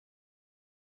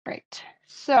 Right,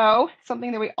 so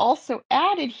something that we also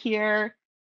added here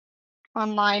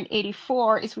on line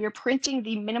 84 is we are printing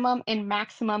the minimum and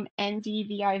maximum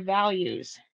NDVI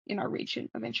values in our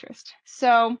region of interest.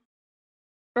 So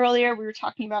earlier we were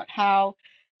talking about how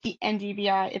the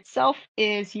NDVI itself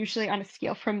is usually on a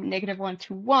scale from -1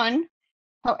 to 1.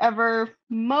 However,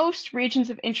 most regions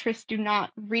of interest do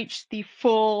not reach the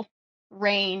full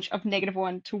range of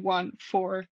 -1 to 1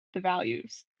 for the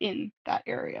values in that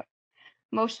area.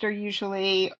 Most are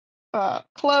usually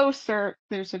close, or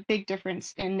there's a big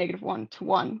difference in -1 to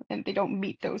 1, and they don't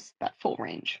meet that full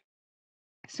range.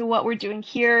 So what we're doing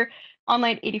here on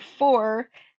line 84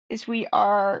 is we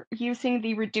are using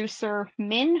the reducer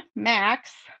min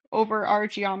max over our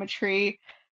geometry,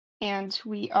 and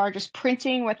we are just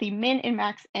printing what the min and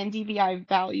max NDVI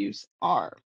values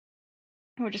are.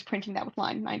 And we're just printing that with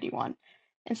line 91.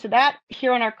 And so that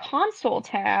here on our console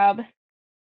tab,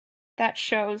 that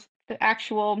shows the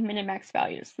actual min and max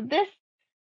values. So this,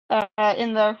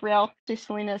 in the Real de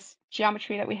Salinas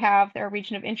geometry that we have, their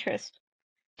region of interest,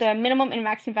 the minimum and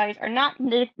maximum values are not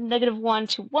 -1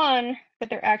 to 1, but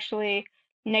they're actually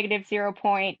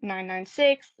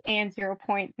 -0.996 and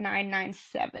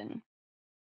 0.997.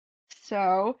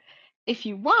 So if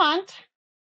you want,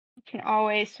 you can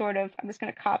always sort of, I'm just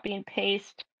going to copy and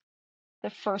paste the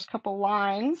first couple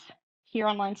lines here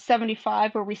on line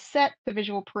 75 where we set the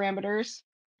visual parameters.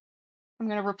 I'm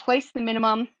going to replace the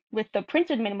minimum with the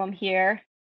printed minimum here.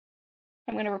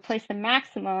 I'm going to replace the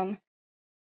maximum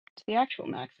to the actual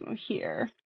maximum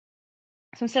here.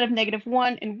 So instead of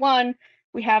 -1 and 1,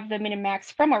 we have the min and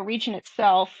max from our region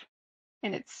itself,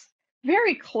 and it's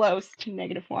very close to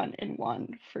 -1 and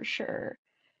 1 for sure.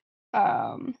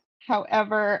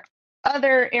 However,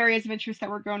 other areas of interest that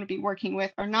we're going to be working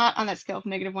with are not on that scale of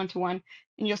 -1 to 1,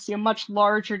 and you'll see a much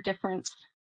larger difference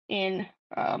in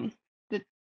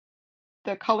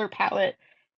the color palette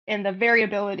and the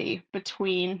variability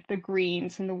between the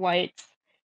greens and the whites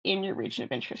in your region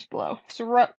of interest below. So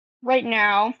right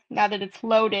now that it's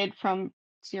loaded from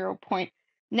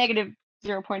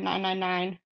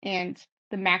 -0.999 and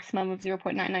the maximum of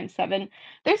 0.997,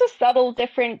 there's a subtle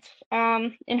difference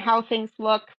in how things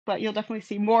look, but you'll definitely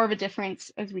see more of a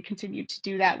difference as we continue to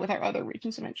do that with our other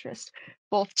regions of interest,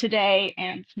 both today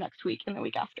and next week and the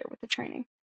week after with the training.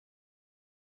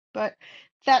 But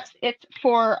that's it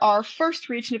for our first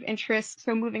region of interest.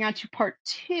 So moving on to part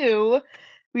 2,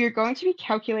 we are going to be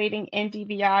calculating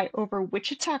NDVI over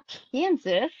Wichita,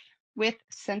 Kansas with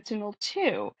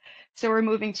Sentinel-2. So we're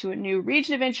moving to a new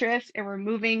region of interest, and we're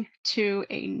moving to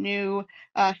a new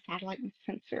satellite and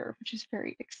sensor, which is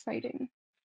very exciting.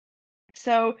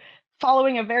 So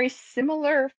following a very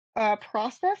similar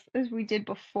process as we did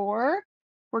before,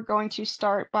 we're going to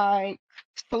start by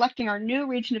selecting our new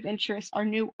region of interest, our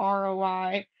new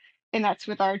ROI, and that's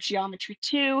with our geometry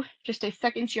 2, just a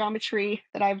second geometry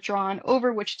that I've drawn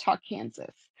over Wichita,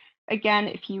 Kansas. Again,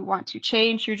 if you want to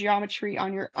change your geometry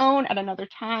on your own at another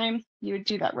time, you would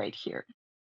do that right here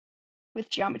with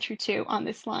geometry 2 on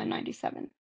this line 97.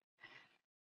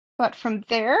 But from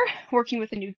there, working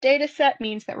with a new data set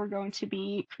means that we're going to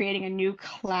be creating a new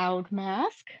cloud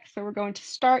mask. So we're going to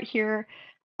start here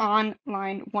on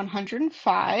line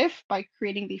 105 by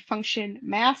creating the function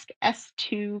mask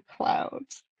S2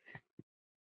 clouds.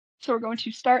 So we're going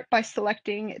to start by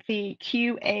selecting the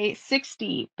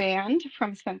QA60 band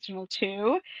from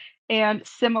Sentinel-2. And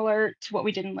similar to what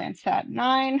we did in Landsat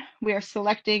 9, we are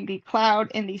selecting the cloud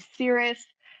and the cirrus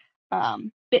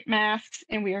bit masks,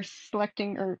 and we are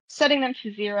selecting or setting them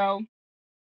to 0.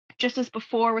 Just as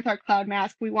before with our cloud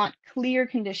mask, we want clear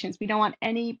conditions. We don't want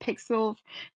any pixels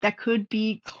that could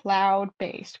be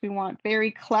cloud-based. We want very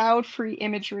cloud-free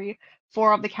imagery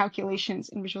for all the calculations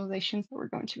and visualizations that we're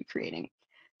going to be creating.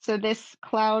 So this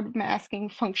cloud masking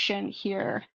function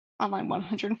here on line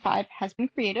 105 has been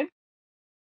created.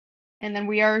 And then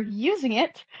we are using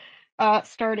it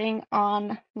starting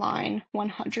on line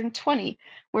 120,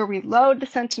 where we load the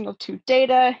Sentinel-2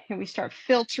 data and we start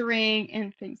filtering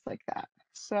and things like that.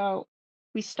 So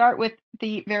we start with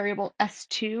the variable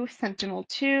S2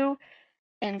 Sentinel-2.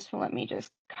 And so let me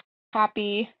just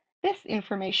copy this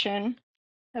information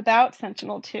about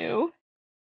Sentinel-2.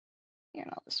 And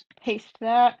I'll just paste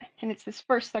that. And it's this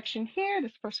first section here,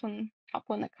 this first one, top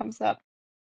one that comes up.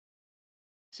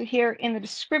 So here in the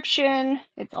description,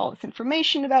 it's all this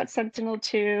information about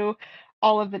Sentinel-2,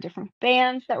 all of the different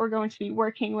bands that we're going to be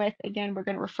working with. Again, we're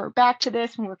going to refer back to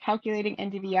this when we're calculating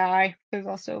NDVI. There's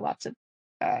also lots of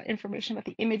information about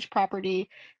the image property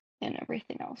and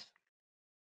everything else.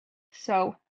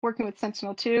 So working with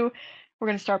Sentinel-2, we're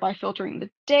going to start by filtering the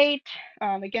date.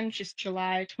 Again, it's just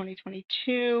July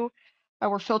 2022.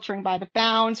 We're filtering by the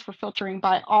bounds. We're filtering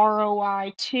by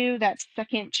ROI2, that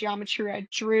second geometry I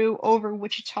drew over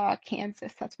Wichita,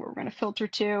 Kansas. That's where we're going to filter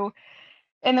to.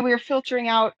 And then we are filtering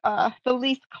out the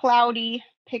least cloudy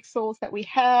pixels that we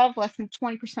have, less than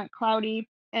 20% cloudy.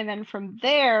 And then from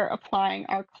there, applying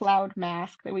our cloud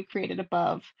mask that we created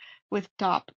above with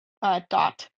dot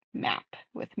map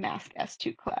with mask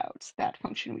S2 clouds, that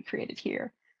function we created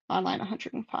here on line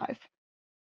 105.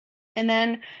 And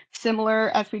then, similar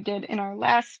as we did in our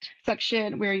last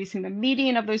section, we're using the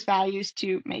median of those values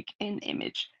to make an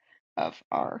image of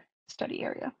our study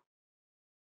area.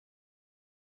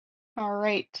 All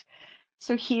right,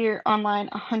 so here on line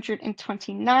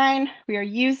 129, we are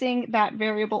using that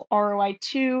variable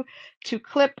ROI2 to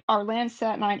clip our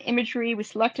Landsat 9 imagery we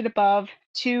selected above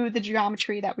to the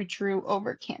geometry that we drew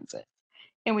over Kansas.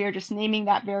 And we are just naming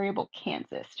that variable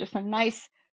Kansas, just a nice,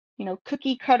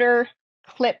 cookie cutter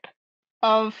clip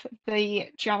of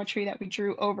the geometry that we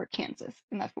drew over Kansas,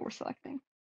 and that's what we're selecting.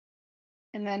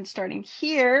 And then starting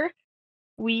here,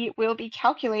 we will be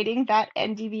calculating that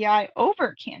NDVI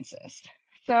over Kansas.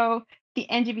 So the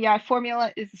NDVI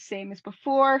formula is the same as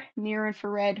before, near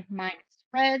infrared minus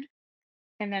red,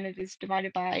 and then it is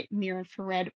divided by near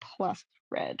infrared plus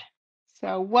red.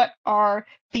 So what are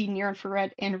the near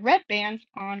infrared and red bands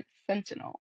on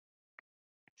Sentinel?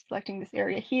 Selecting this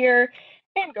area here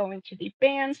and going to the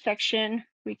band section,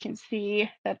 we can see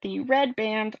that the red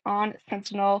band on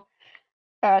Sentinel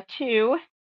 2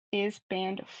 is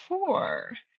band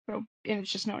 4. So, and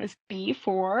it's just known as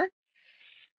B4.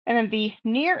 And then the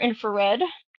near infrared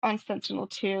on Sentinel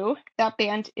 2, that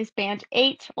band is band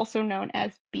 8, also known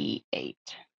as B8.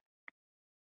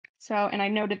 So, and I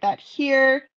noted that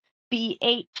here,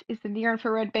 B8 is the near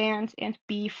infrared band and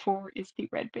B4 is the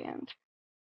red band.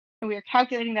 And we are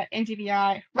calculating that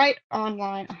NDVI right on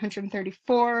line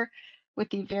 134 with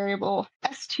the variable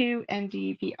S2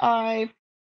 NDVI.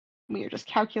 We are just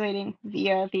calculating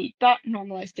via the dot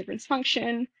normalized difference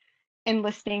function and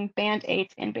listing band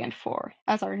 8 and band 4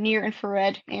 as our near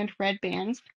infrared and red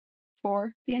bands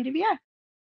for the NDVI.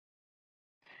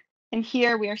 And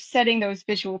here we are setting those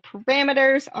visual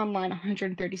parameters on line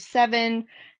 137,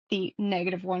 the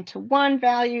 -1 to 1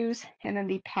 values, and then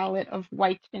the palette of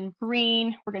white and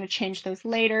green. We're going to change those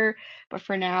later, but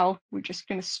for now, we're just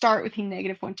going to start with the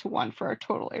 -1 to 1 for our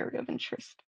total area of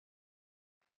interest.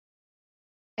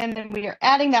 And then we are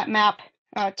adding that map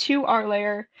to our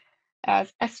layer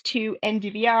as S2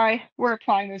 NDVI. We're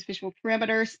applying those visual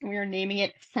parameters, and we are naming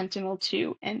it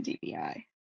Sentinel-2 NDVI.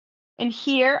 And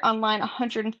here on line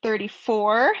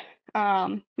 134,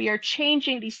 we are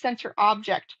changing the center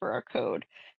object for our code.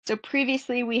 So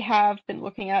previously we have been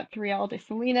looking at 3L de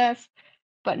Salinas,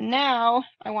 but now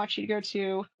I want you to go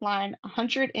to line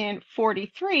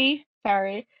 143,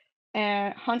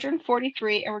 and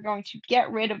 143, and we're going to get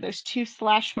rid of those 2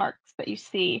 slash marks that you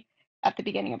see at the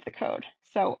beginning of the code.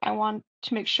 So I want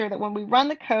to make sure that when we run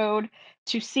the code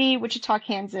to see Wichita,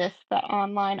 Kansas, that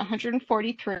on line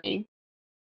 143,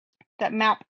 that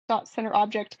map.center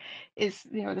object is,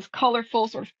 this colorful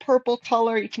sort of purple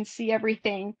color. You can see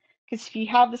everything, because if you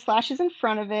have the slashes in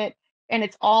front of it and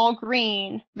it's all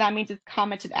green, that means it's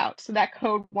commented out. So that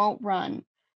code won't run.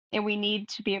 And we need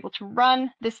to be able to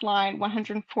run this line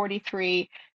 143.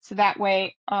 So that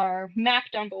way our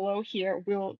map down below here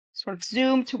will sort of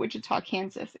zoom to Wichita,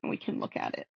 Kansas, and we can look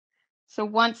at it. So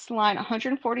once line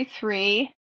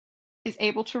 143 is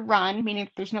able to run, meaning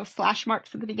there's no slash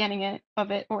marks at the beginning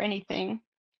of it or anything,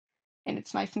 and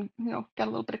it's nice and, got a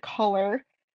little bit of color,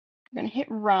 we're going to hit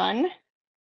run.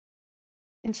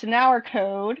 And so now our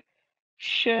code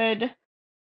should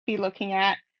be looking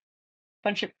at a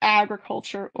bunch of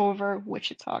agriculture over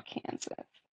Wichita, Kansas.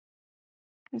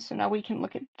 And so now we can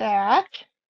look at that.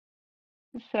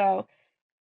 So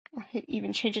I'll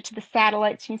even change it to the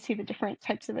satellite so you can see the different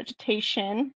types of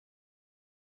vegetation.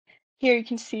 Here you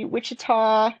can see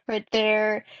Wichita right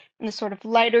there in the sort of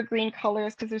lighter green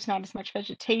colors because there's not as much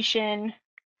vegetation.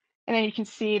 And then you can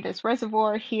see this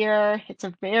reservoir here. It's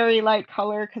a very light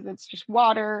color because it's just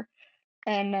water.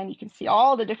 And then you can see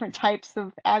all the different types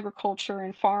of agriculture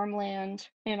and farmland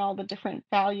and all the different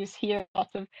values here.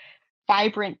 Lots of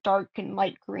vibrant dark and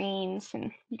light greens.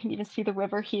 And you can even see the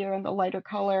river here in the lighter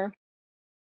color.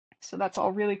 So that's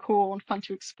all really cool and fun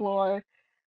to explore.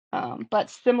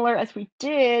 But similar as we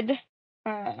did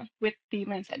with the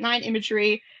Landsat 9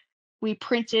 imagery, we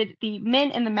printed the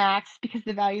min and the max because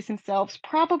the values themselves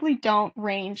probably don't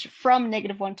range from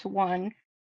 -1 to 1.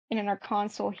 And in our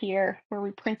console here, where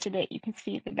we printed it, you can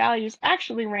see the values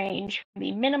actually range.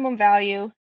 The minimum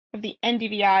value of the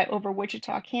NDVI over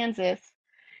Wichita, Kansas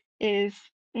is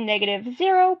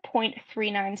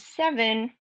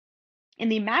 -0.397,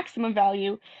 and the maximum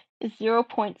value is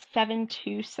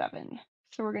 0.727.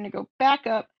 So we're going to go back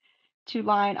up to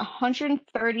line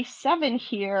 137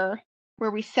 here,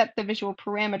 where we set the visual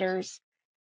parameters.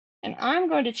 And I'm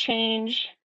going to change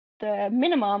the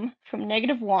minimum from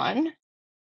 -1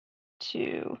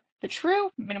 to the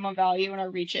true minimum value in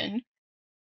our region.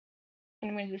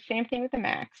 And I'm going to do the same thing with the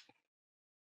max.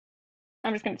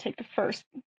 I'm just going to take the first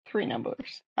 3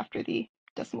 numbers after the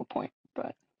decimal point.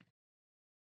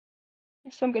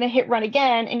 So I'm going to hit run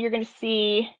again, and you're going to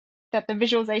see that the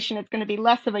visualization is going to be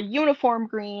less of a uniform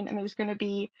green, and there's going to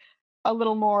be a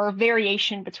little more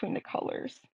variation between the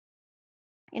colors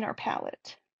in our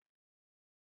palette.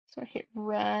 So I hit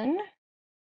run.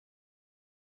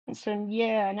 And so,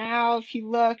 yeah, now if you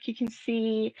look, you can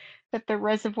see that the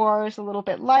reservoir is a little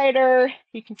bit lighter.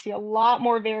 You can see a lot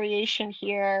more variation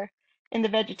here in the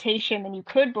vegetation than you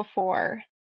could before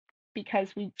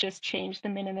because we just changed the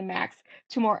min and the max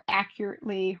to more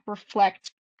accurately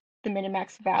reflect the min and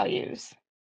max values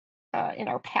in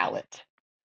our palette.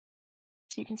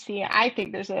 So you can see, I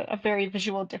think there's a very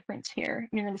visual difference here.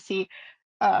 You're going to see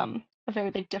a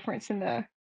very big difference in the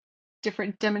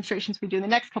different demonstrations we do in the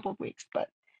next couple of weeks,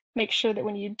 but make sure that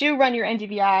when you do run your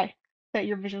NDVI, that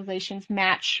your visualizations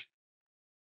match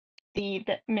the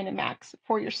min and max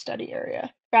for your study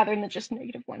area, rather than just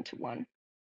 -1 to 1.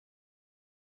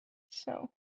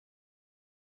 So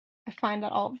I find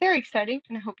that all very exciting,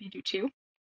 and I hope you do too.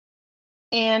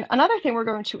 And another thing we're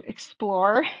going to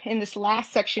explore in this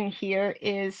last section here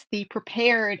is the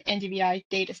prepared NDVI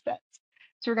data sets.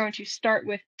 So we're going to start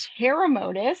with Terra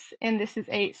Modis, and this is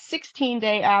a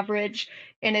 16-day average,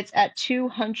 and it's at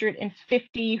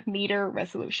 250-meter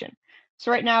resolution.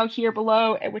 So right now here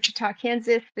below at Wichita,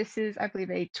 Kansas, this is, I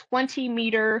believe, a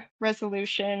 20-meter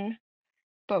resolution.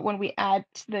 But when we add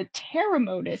the Terra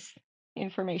Modis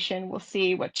information, we'll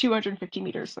see what 250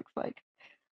 meters looks like.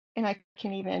 And I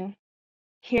can even,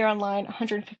 here on line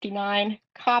 159,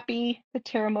 copy the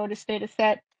Terra Modis data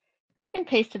set and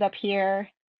paste it up here.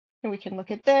 And we can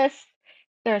look at this.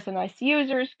 There's a nice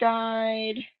user's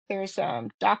guide. There's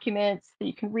documents that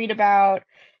you can read about.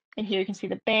 And here you can see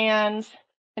the bands.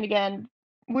 And again,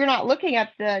 we're not looking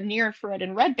at the near infrared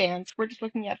and red bands. We're just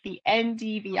looking at the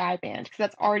NDVI band because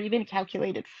that's already been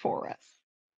calculated for us,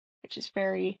 which is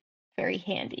very, very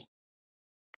handy.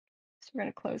 So we're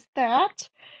going to close that.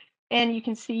 And you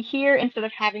can see here, instead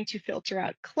of having to filter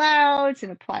out clouds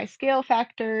and apply scale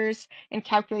factors and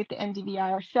calculate the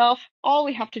NDVI ourselves, all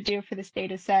we have to do for this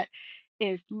data set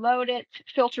is load it,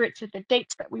 filter it to the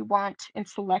dates that we want, and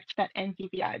select that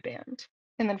NDVI band.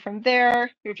 And then from there,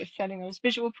 you're just setting those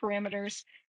visual parameters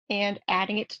and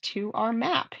adding it to our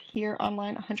map here on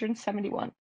line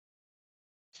 171.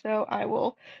 So I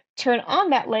will turn on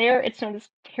that layer. It's known as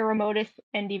Terra Modis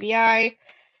NDVI.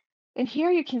 And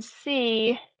here you can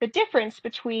see the difference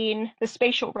between the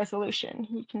spatial resolution.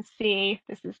 You can see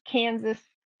this is Kansas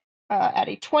at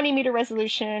a 20-meter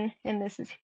resolution, and this is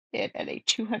it at a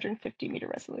 250-meter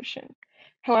resolution.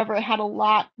 However, it had a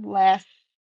lot less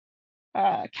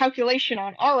calculation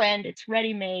on our end. It's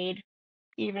ready-made,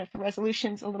 even if the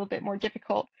resolution's a little bit more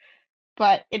difficult.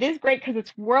 But it is great because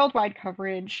it's worldwide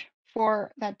coverage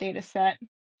for that data set.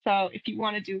 So if you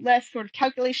want to do less sort of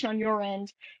calculation on your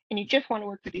end and you just want to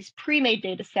work with these pre-made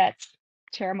data sets,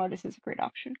 Terra Modis is a great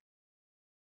option.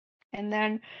 And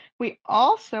then we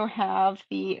also have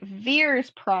the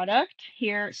VEERS product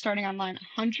here starting on line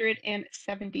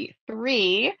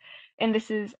 173. And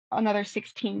this is another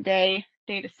 16-day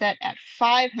data set at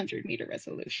 500 meter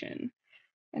resolution.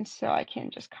 And so I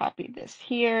can just copy this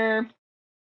here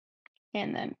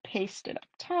and then paste it up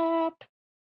top.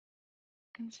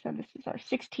 And so this is our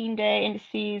 16-day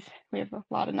indices. We have a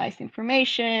lot of nice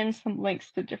information, some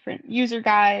links to different user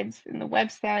guides in the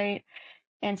website.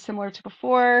 And similar to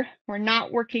before, we're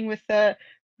not working with the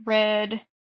red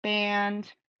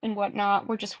band and whatnot.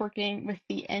 We're just working with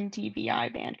the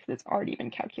NDVI band because it's already been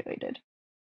calculated.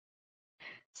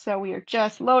 So we are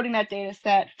just loading that data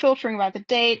set, filtering by the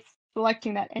dates,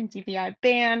 selecting that NDVI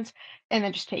band, and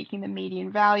then just taking the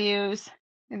median values.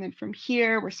 And then from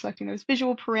here, we're selecting those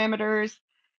visual parameters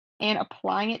and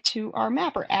applying it to our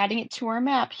map or adding it to our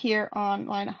map here on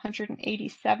line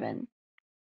 187.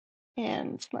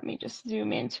 And let me just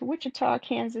zoom into Wichita,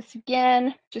 Kansas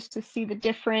again, just to see the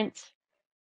difference.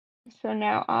 So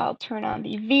now I'll turn on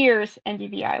the VEERS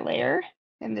NDVI layer,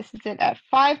 and this is it at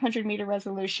 500 meter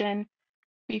resolution.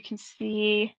 You can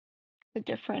see the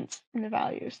difference in the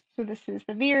values. So this is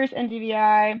the VEERS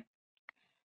NDVI.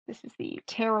 This is the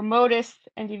Terra Modis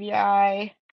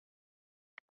NDVI.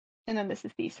 And then this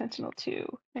is the Sentinel-2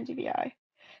 NDVI.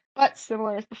 But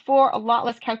similar as before, a lot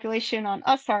less calculation on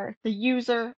us, the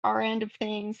user, our end of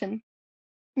things, and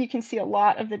you can see a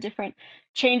lot of the different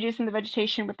changes in the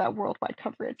vegetation with that worldwide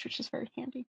coverage, which is very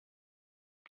handy.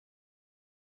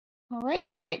 All right,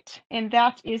 and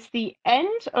that is the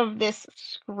end of this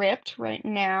script right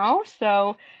now.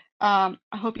 So I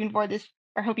hope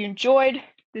you enjoyed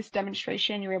this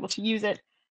demonstration. You were able to use it.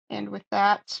 And with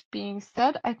that being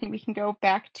said, I think we can go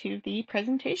back to the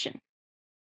presentation.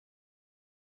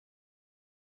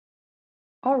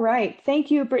 All right. Thank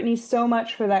you, Britnay, so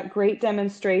much for that great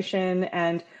demonstration.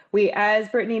 And as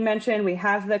Britnay mentioned, we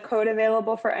have the code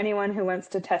available for anyone who wants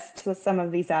to test some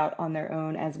of these out on their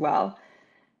own as well.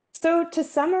 So to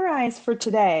summarize for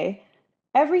today,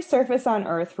 every surface on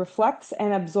Earth reflects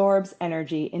and absorbs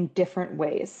energy in different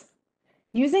ways.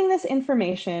 Using this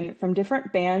information from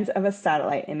different bands of a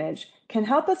satellite image can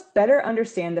help us better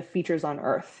understand the features on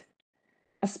Earth.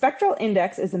 A spectral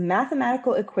index is a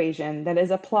mathematical equation that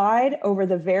is applied over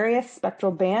the various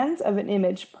spectral bands of an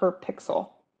image per pixel.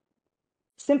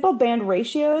 Simple band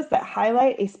ratios that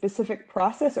highlight a specific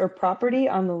process or property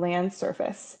on the land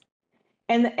surface.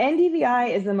 And the NDVI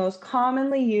is the most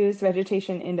commonly used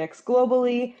vegetation index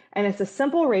globally, and it's a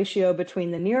simple ratio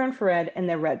between the near-infrared and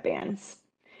the red bands.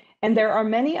 And there are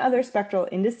many other spectral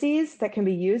indices that can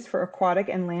be used for aquatic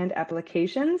and land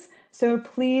applications, so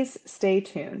please stay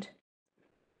tuned.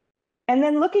 And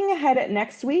then looking ahead at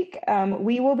next week,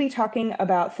 we will be talking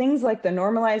about things like the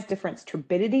normalized difference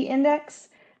turbidity index,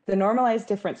 the normalized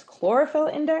difference chlorophyll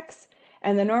index,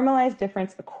 and the normalized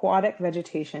difference aquatic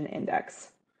vegetation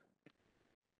index.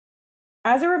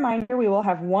 As a reminder, we will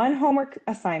have one homework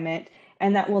assignment,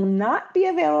 and that will not be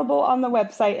available on the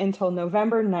website until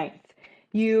November 9th.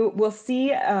 You will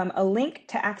see a link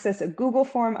to access a Google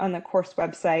form on the course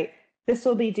website. This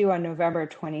will be due on November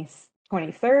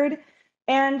 23rd.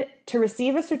 And to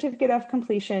receive a certificate of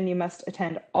completion, you must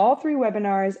attend all 3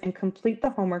 webinars and complete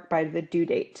the homework by the due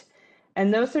date.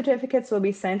 And those certificates will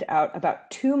be sent out about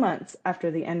 2 months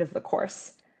after the end of the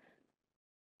course.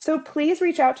 So please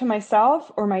reach out to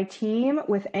myself or my team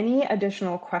with any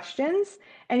additional questions.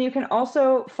 And you can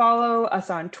also follow us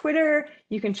on Twitter.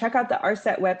 You can check out the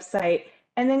ARSET website,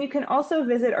 and then you can also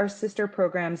visit our sister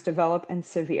programs, Develop and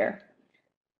Severe.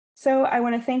 So I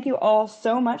want to thank you all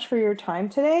so much for your time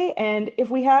today. And if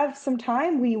we have some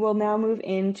time, we will now move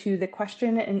into the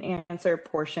question and answer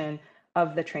portion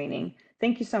of the training.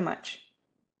 Thank you so much.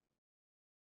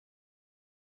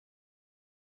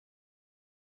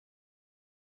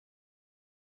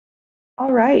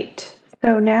 All right.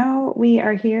 So now we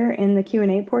are here in the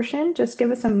Q&A portion. Just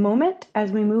give us a moment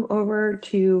as we move over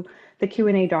to the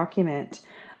Q&A document.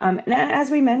 And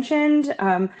as we mentioned,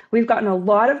 we've gotten a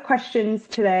lot of questions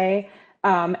today,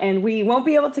 and we won't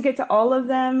be able to get to all of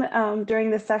them during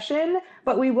the session,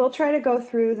 but we will try to go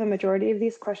through the majority of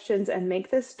these questions and make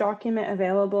this document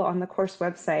available on the course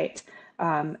website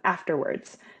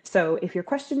afterwards. So if your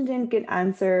question didn't get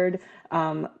answered,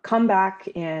 come back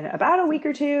in about a week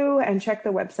or 2 and check the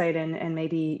website, and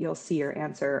maybe you'll see your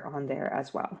answer on there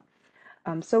as well.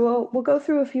 So we'll go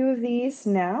through a few of these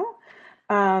now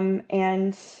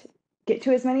and get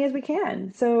to as many as we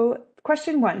can. So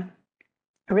question 1,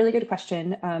 a really good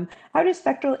question. How do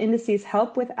spectral indices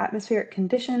help with atmospheric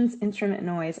conditions, instrument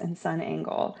noise, and sun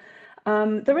angle?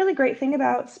 The really great thing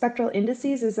about spectral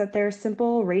indices is that they're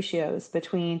simple ratios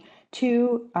between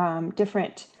 2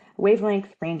 different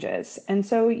wavelength ranges. And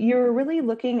so you're really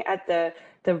looking at the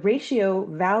ratio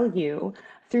value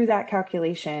through that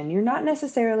calculation. You're not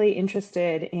necessarily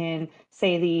interested in,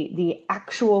 say, the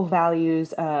actual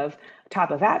values of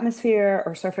top of atmosphere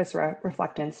or surface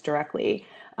reflectance directly.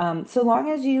 So long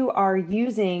as you are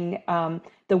using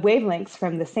the wavelengths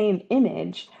from the same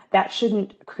image, that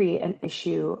shouldn't create an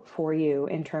issue for you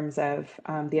in terms of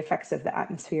the effects of the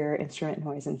atmosphere, instrument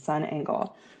noise, and sun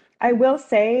angle. I will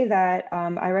say that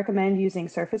I recommend using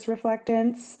surface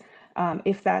reflectance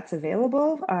if that's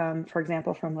available, for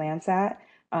example, from Landsat,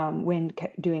 when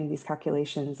doing these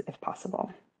calculations if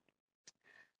possible.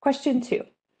 Question 2.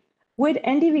 Would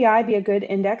NDVI be a good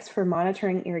index for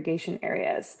monitoring irrigation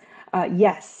areas?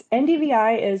 Yes,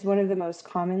 NDVI is one of the most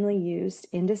commonly used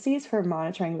indices for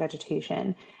monitoring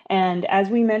vegetation. And as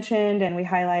we mentioned and we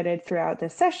highlighted throughout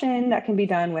this session, that can be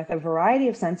done with a variety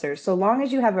of sensors. So long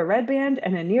as you have a red band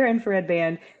and a near infrared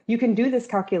band, you can do this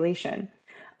calculation.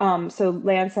 So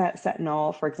Landsat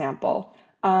Sentinel, for example.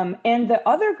 And the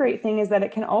other great thing is that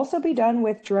it can also be done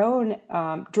with drone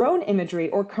imagery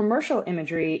or commercial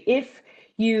imagery if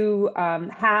you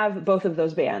have both of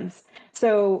those bands.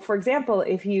 So for example,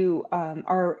 if you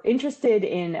are interested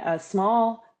in a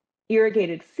small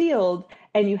irrigated field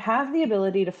and you have the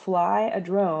ability to fly a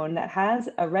drone that has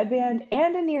a red band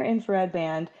and a near infrared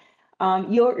band,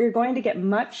 you're going to get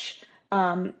much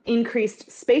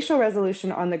increased spatial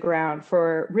resolution on the ground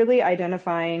for really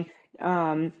identifying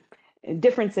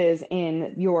differences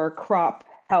in your crop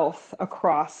health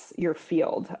across your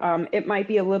field. It might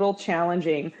be a little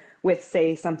challenging with,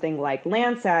 say, something like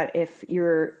Landsat if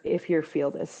your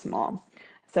field is small.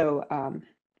 So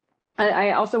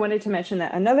I also wanted to mention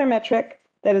that another metric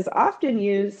that is often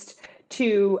used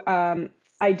to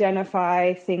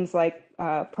identify things like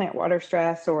plant water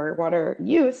stress or water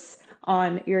use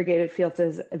on irrigated fields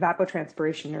is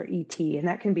evapotranspiration, or ET, and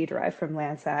that can be derived from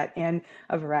Landsat and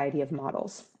a variety of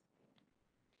models.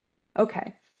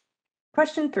 Okay.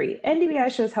 Question 3,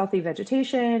 NDVI shows healthy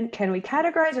vegetation. Can we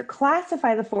categorize or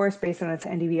classify the forest based on its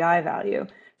NDVI value?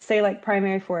 Say like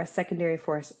primary forest, secondary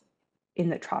forest in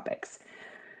the tropics.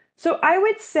 So I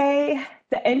would say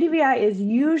the NDVI is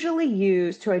usually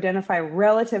used to identify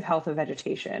relative health of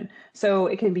vegetation. So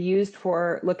it can be used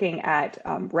for looking at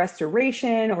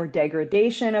restoration or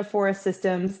degradation of forest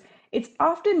systems. It's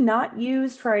often not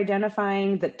used for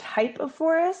identifying the type of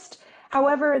forest.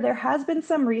 However, there has been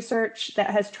some research that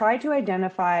has tried to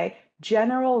identify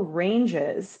general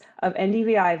ranges of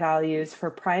NDVI values for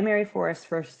primary forest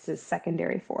versus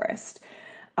secondary forest.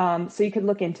 So you could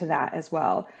look into that as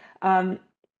well.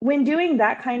 When doing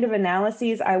that kind of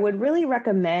analyses, I would really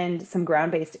recommend some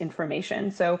ground-based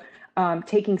information. So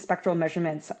taking spectral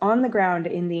measurements on the ground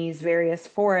in these various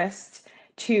forests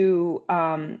to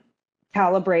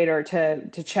calibrate or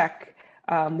to check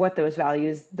what those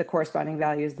values, the corresponding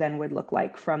values then would look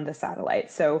like from the satellite.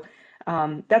 So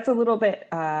that's a little bit,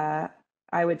 I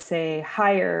would say,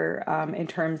 higher in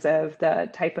terms of the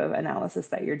type of analysis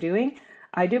that you're doing.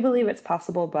 I do believe it's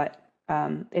possible, but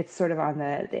it's sort of on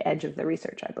the edge of the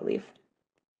research, I believe.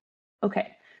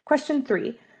 Okay, question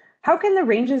 3. How can the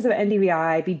ranges of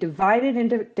NDVI be divided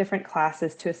into different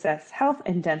classes to assess health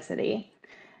and density?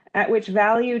 At which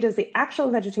value does the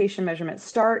actual vegetation measurement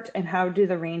start, and how do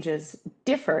the ranges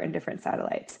differ in different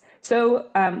satellites? So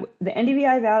the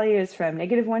NDVI value is from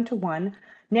 -1 to 1.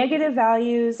 Negative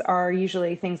values are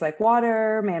usually things like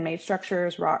water, man-made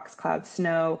structures, rocks, clouds,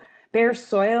 snow. Bare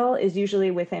soil is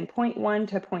usually within 0.1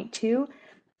 to 0.2.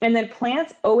 And then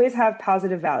plants always have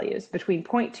positive values between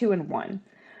 0.2 and 1.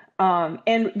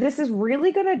 And this is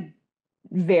really going to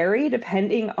vary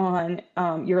depending on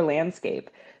your landscape.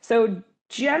 So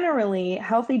generally,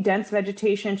 healthy dense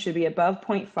vegetation should be above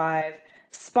 0.5.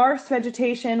 Sparse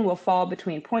vegetation will fall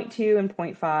between 0.2 and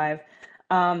 0.5.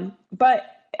 But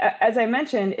as I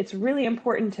mentioned, it's really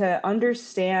important to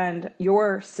understand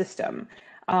your system.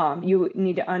 You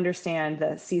need to understand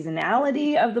the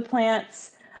seasonality of the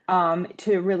plants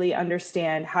to really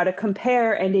understand how to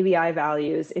compare NDVI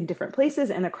values in different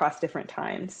places and across different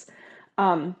times.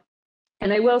 And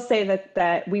I will say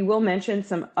that we will mention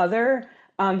some other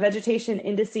vegetation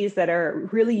indices that are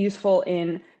really useful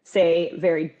in, say,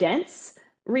 very dense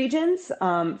regions.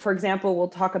 For example, we'll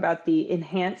talk about the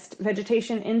Enhanced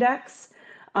Vegetation Index.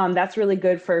 That's really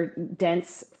good for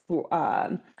dense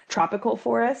tropical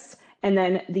forests. And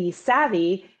then the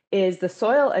SAVI is the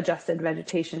Soil Adjusted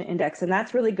Vegetation Index, and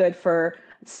that's really good for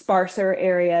sparser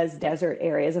areas, desert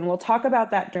areas. And we'll talk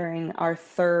about that during our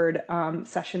third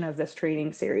session of this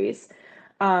training series.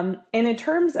 And in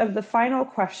terms of the final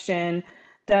question,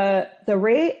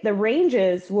 The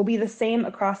ranges will be the same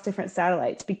across different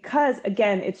satellites because,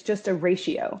 again, it's just a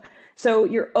ratio. So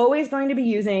you're always going to be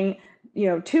using,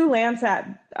 two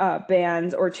Landsat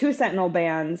bands or two Sentinel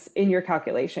bands in your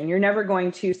calculation. You're never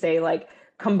going to say like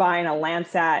combine a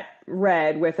Landsat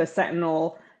red with a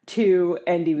Sentinel 2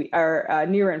 NDV or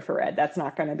near infrared. That's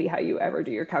not going to be how you ever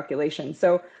do your calculation.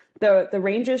 So the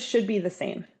ranges should be the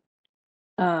same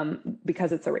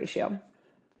because it's a ratio.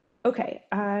 Okay,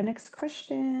 next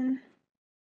question.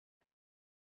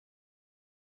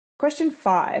 Question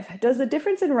 5, does the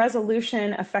difference in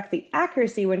resolution affect the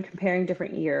accuracy when comparing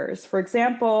different years? For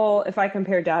example, if I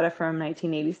compare data from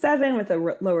 1987 with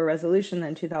a lower resolution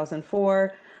than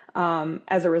 2004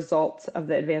 as a result of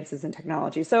the advances in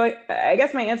technology. So I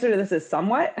guess my answer to this is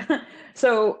somewhat.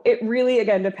 So it really,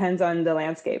 again, depends on the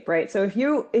landscape, right? So if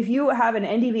you have an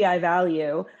NDVI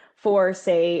value for,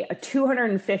 say, a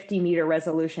 250 meter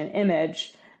resolution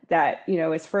image that,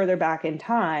 is further back in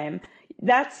time,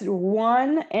 that's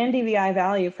one NDVI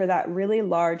value for that really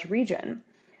large region,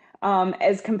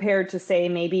 as compared to, say,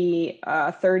 maybe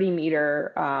a 30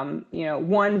 meter,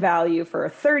 one value for a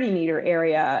 30 meter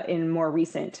area in more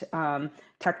recent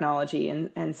technology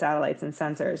and satellites and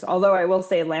sensors. Although I will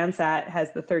say Landsat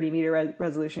has the 30 meter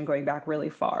resolution going back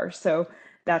really far. So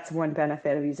that's one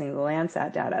benefit of using the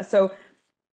Landsat data. So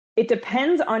it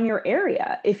depends on your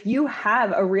area. If you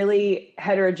have a really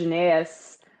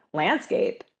heterogeneous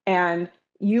landscape and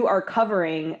you are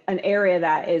covering an area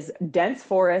that is dense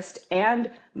forest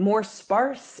and more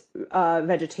sparse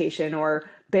vegetation or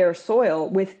bare soil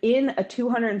within a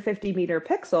 250 meter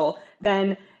pixel,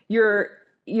 then you're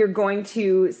going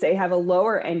to, say, have a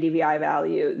lower NDVI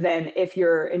value than if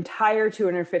your entire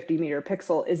 250 meter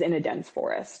pixel is in a dense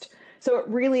forest. So it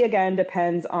really, again,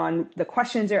 depends on the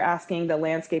questions you're asking, the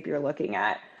landscape you're looking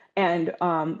at, and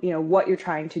what you're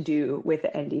trying to do with the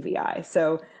NDVI.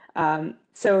 So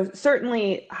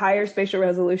certainly higher spatial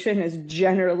resolution is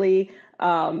generally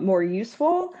more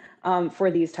useful for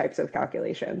these types of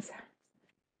calculations.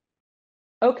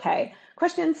 Okay,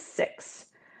 question 6.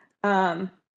 Are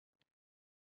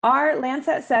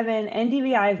Landsat 7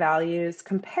 NDVI values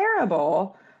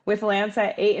comparable with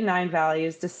Landsat 8 and 9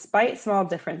 values despite small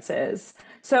differences?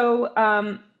 So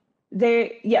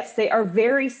yes, they are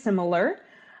very similar.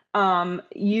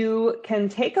 You can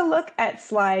take a look at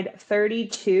slide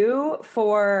 32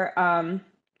 for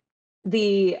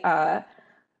the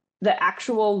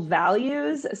actual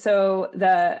values. So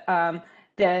the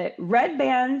red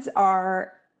bands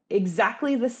are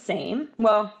exactly the same.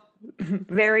 Well,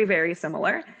 very, very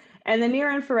similar. And the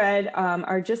near infrared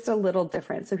are just a little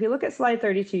different. So if you look at slide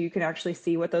 32, you can actually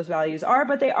see what those values are,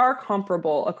 but they are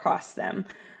comparable across them.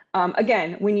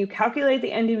 Again, when you calculate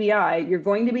the NDVI, you're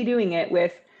going to be doing it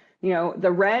with,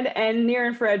 the red and near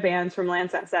infrared bands from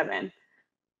Landsat 7.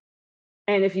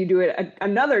 And if you do it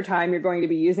another time, you're going to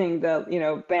be using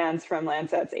the, bands from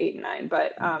Landsats 8 and 9.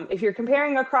 But if you're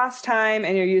comparing across time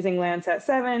and you're using Landsat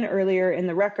 7 earlier in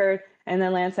the record, and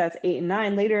then Landsats 8 and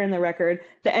 9 later in the record,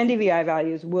 the NDVI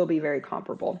values will be very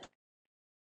comparable.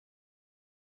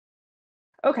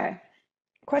 Okay,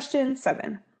 question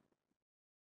 7.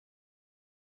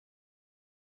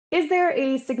 Is there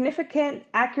a significant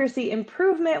accuracy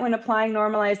improvement when applying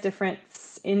normalized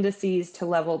difference indices to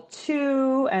level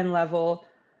 2 and level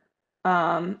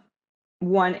 1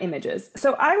 images?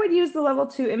 So I would use the level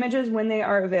 2 images when they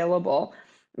are available.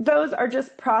 Those are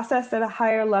just processed at a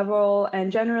higher level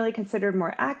and generally considered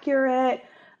more accurate,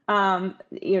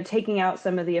 taking out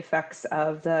some of the effects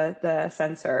of the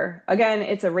sensor. Again,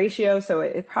 it's a ratio, so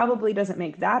it probably doesn't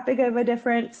make that big of a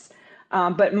difference.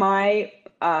 But my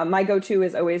go-to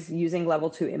is always using level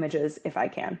 2 images if I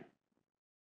can.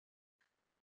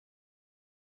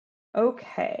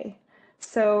 Okay,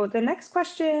 so the next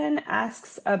question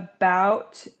asks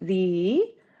about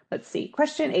let's see,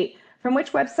 question 8. From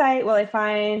which website will I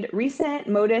find recent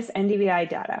MODIS NDVI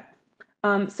data?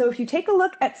 So if you take a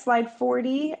look at slide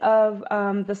 40 of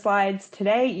the slides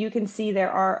today, you can see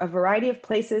there are a variety of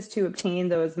places to obtain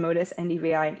those MODIS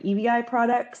NDVI and EVI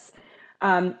products.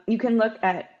 You can look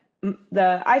at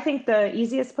I think the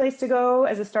easiest place to go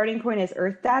as a starting point is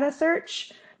Earth Data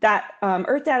Search. That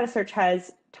Earth Data Search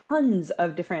has tons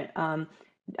of different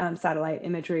satellite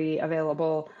imagery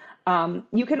available.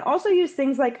 You can also use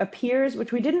things like Appears,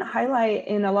 which we didn't highlight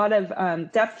in a lot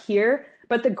of depth here,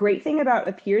 but the great thing about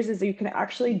Appears is that you can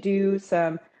actually do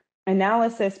some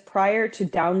analysis prior to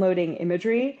downloading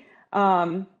imagery.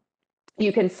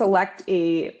 You can select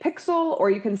a pixel or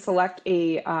you can select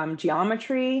a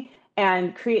geometry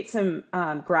and create some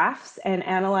graphs and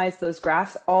analyze those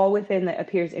graphs all within the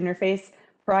Appears interface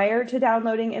prior to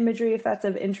downloading imagery if that's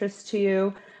of interest to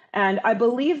you. And I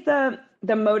believe the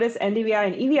Modis NDVI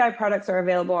and EVI products are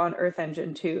available on Earth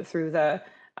Engine too, through the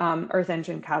Earth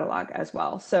Engine catalog as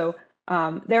well. So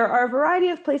there are a variety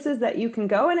of places that you can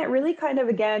go, and it really kind of,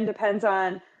 again, depends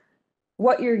on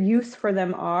what your use for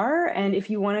them are. And if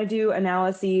you want to do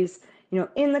analyses,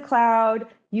 in the cloud,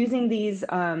 using these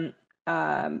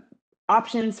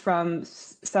options from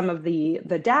some of the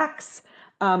DACs,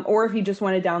 or if you just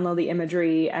want to download the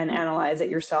imagery and analyze it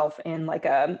yourself in like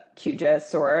a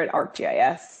QGIS or an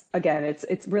ArcGIS, again,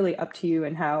 it's really up to you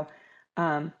and how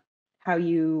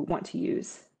you want to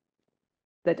use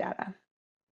the data.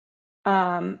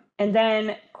 And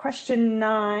then question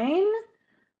 9.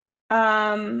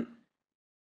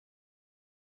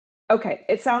 Okay,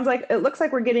 it looks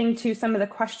like we're getting to some of the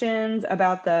questions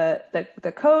about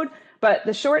the code, but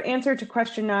the short answer to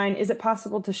question 9, is it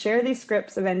possible to share these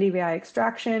scripts of NDVI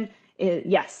extraction?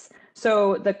 Yes.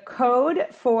 So the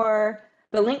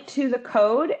link to the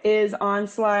code is on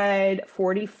slide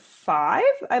 45,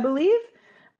 I believe.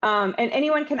 And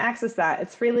anyone can access that.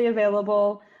 It's freely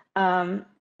available.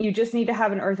 You just need to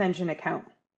have an Earth Engine account.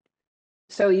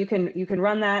 So you can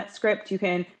run that script. You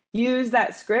can use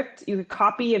that script. You can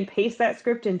copy and paste that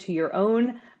script into your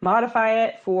own, modify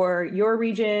it for your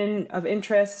region of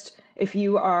interest. If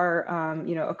you are,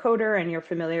 a coder and you're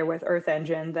familiar with Earth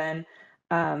Engine, then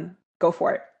go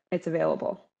for it. It's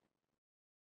available.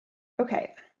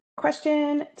 Okay,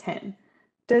 question 10.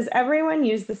 Does everyone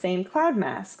use the same cloud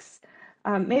masks?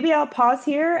 Maybe I'll pause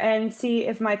here and see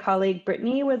if my colleague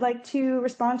Britnay would like to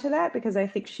respond to that, because I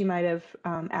think she might have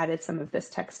added some of this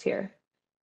text here.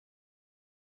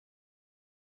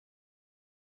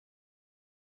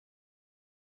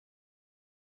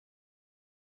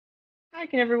 Hi,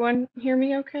 can everyone hear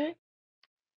me okay?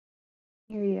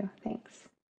 Hear you, thanks.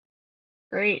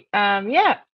 Great.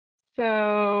 Yeah,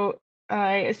 so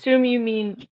I assume you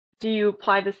mean, do you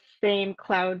apply the same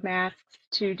cloud masks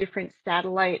to different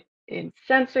satellite and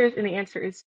sensors? And the answer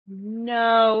is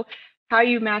no. How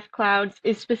you mask clouds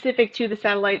is specific to the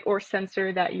satellite or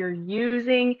sensor that you're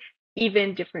using,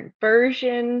 even different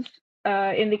versions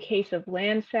in the case of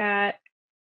Landsat.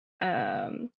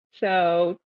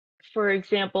 So for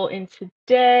example, in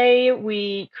today,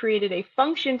 we created a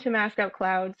function to mask out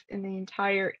clouds in the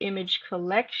entire image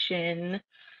collection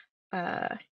for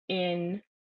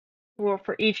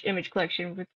each image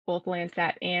collection with both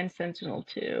Landsat and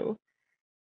Sentinel-2.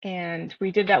 And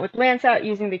we did that with Landsat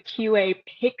using the QA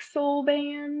pixel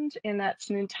band, and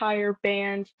that's an entire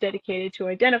band dedicated to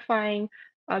identifying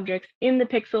objects in the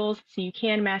pixels, so you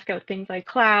can mask out things like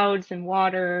clouds and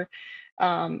water.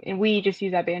 And we just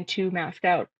use that band to mask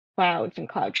out clouds and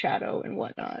cloud shadow and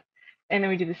whatnot. And then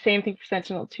we do the same thing for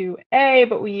Sentinel-2A,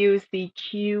 but we use the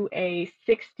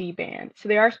QA60 band. So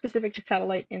they are specific to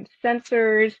satellite and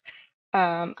sensors.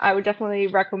 I would definitely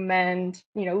recommend,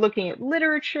 looking at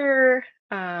literature,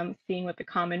 seeing what the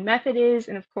common method is,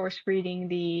 and of course, reading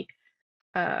the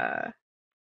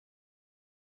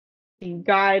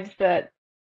guides that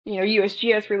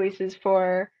USGS releases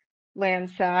for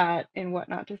Landsat and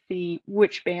whatnot to see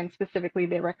which band specifically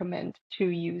they recommend to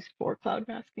use for cloud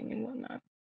masking and whatnot.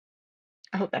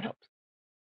 I hope that helps.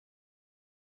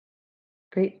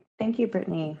 Great, thank you,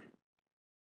 Britnay.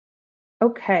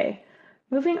 Okay,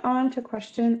 moving on to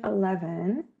question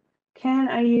 11. Can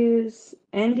I use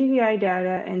NDVI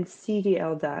data and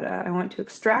CDL data? I want to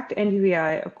extract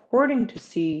NDVI according to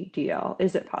CDL.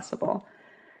 Is it possible?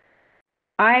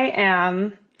 I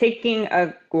am taking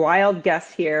a wild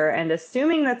guess here and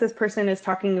assuming that this person is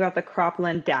talking about the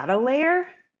cropland data layer,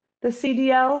 the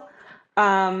CDL,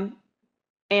 and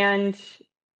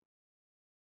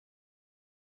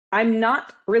I'm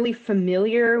not really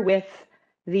familiar with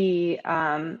the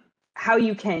how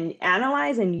you can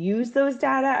analyze and use those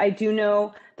data. I do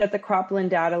know that the cropland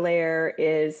data layer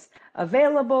is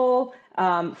available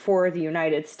for the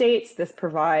United States. This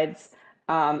provides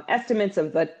estimates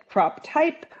of the crop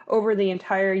type over the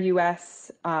entire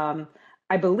US,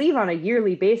 I believe on a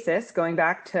yearly basis, going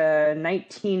back to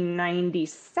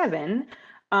 1997.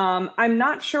 I'm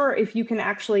not sure if you can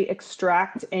actually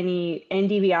extract any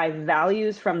NDVI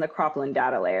values from the cropland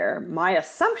data layer. My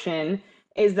assumption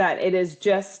is that it is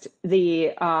just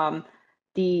the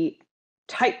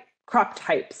crop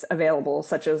types available,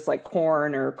 such as like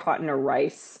corn or cotton or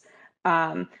rice.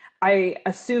 I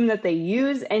assume that they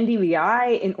use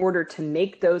NDVI in order to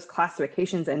make those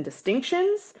classifications and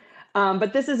distinctions.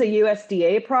 But this is a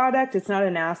USDA product. It's not a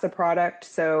NASA product.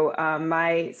 So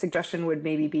my suggestion would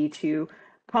maybe be to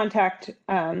contact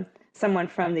someone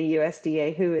from the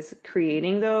USDA who is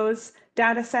creating those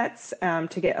data sets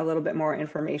to get a little bit more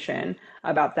information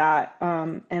about that.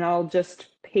 And I'll just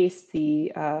paste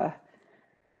the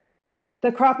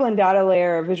The cropland data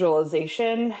layer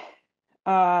visualization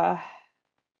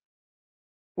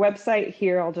website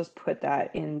here, I'll just put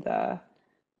that in the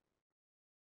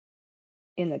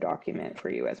document for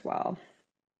you as well.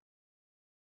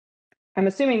 I'm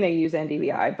assuming they use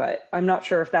NDVI, but I'm not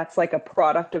sure if that's like a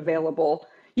product available.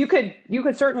 You could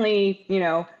certainly, you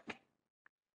know,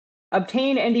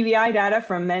 obtain NDVI data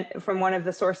from one of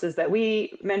the sources that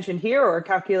we mentioned here, or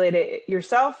calculate it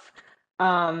yourself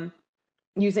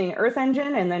using Earth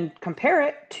Engine, and then compare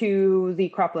it to the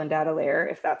cropland data layer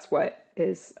if that's what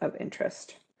is of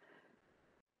interest.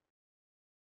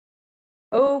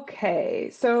 Okay,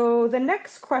 so the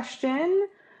next question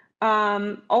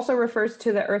also refers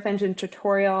to the Earth Engine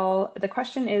tutorial. The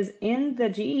question is, in the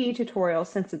GE tutorial,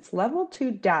 since it's level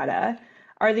 2 data,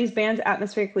 are these bands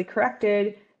atmospherically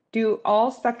corrected? Do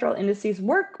all spectral indices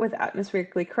work with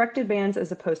atmospherically corrected bands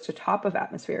as opposed to top of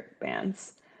atmospheric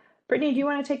bands? Brittany, do you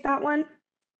want to take that one?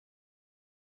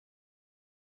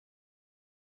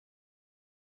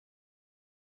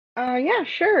 Yeah,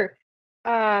 sure.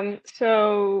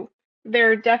 So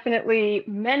there are definitely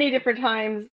many different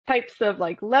types of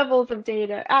like levels of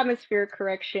data, atmospheric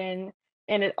correction,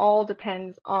 and it all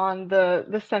depends on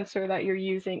the sensor that you're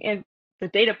using and the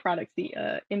data products,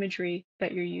 the imagery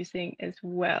that you're using as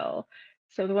well.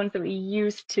 So the ones that we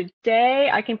use today,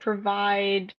 I can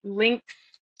provide links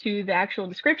to the actual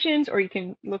descriptions, or you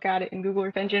can look at it in Google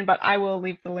Earth Engine, but I will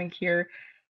leave the link here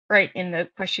right in the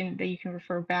question that you can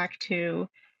refer back to,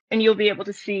 and you'll be able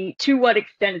to see to what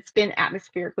extent it's been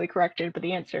atmospherically corrected. But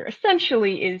the answer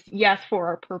essentially is yes, for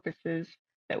our purposes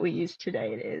that we use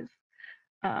today, it is.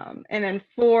 And then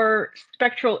for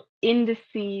spectral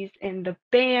indices and the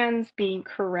bands being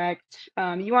correct,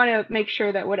 you want to make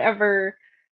sure that whatever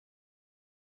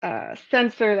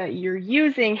sensor that you're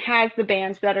using has the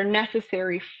bands that are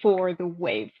necessary for the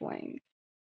wavelength.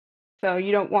 So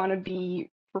you don't want to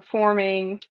be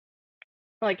performing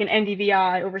like an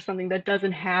NDVI over something that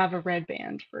doesn't have a red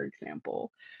band, for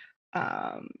example.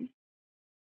 And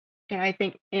I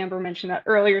think Amber mentioned that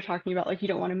earlier, talking about like you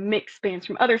don't want to mix bands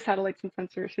from other satellites and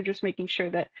sensors. So just making sure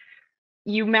that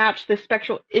you match the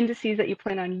spectral indices that you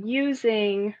plan on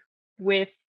using with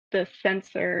the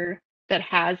sensor that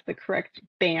has the correct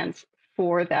bands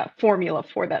for that formula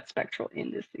for that spectral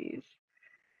indices.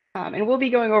 And we'll be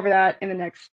going over that in the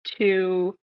next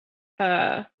two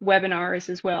webinars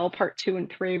as well, part 2 and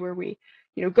 3, where we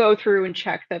go through and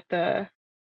check that the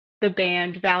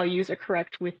band values are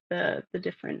correct with the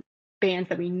different bands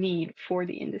that we need for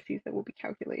the indices that we'll be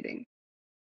calculating.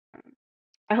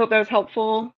 I hope that was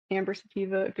helpful. Amber,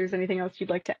 Sativa, if there's anything else you'd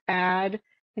like to add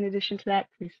in addition to that,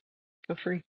 please feel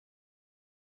free.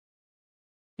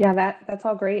 Yeah, that's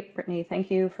all great, Brittany. Thank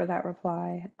you for that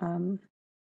reply.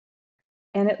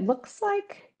 And it looks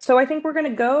like, so I think we're going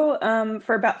to go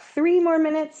for about 3 more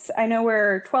minutes. I know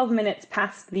we're 12 minutes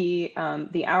past the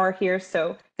hour here,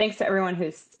 so thanks to everyone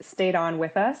who's stayed on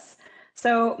with us.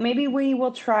 So maybe we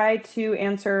will try to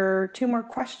answer 2 more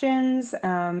questions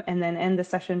and then end the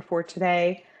session for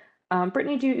today.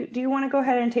 Brittany, do you want to go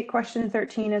ahead and take question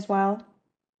 13 as well?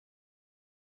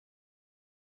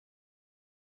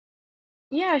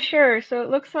 Yeah, sure. So it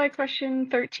looks like question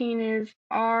 13 is,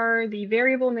 are the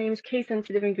variable names case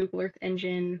sensitive in Google Earth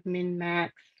Engine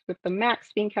min-max, with the max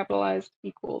being capitalized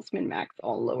equals min-max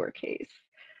all lowercase?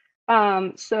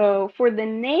 So for the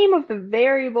name of the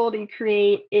variable that you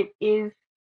create, it is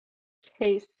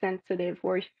case sensitive,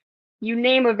 where you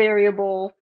name a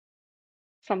variable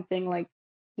something like,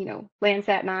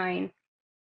 Landsat 9,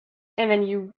 and then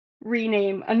you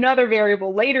rename another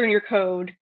variable later in your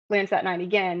code Landsat 9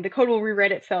 again, the code will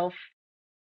rewrite itself,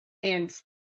 and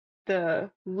the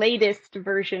latest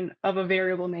version of a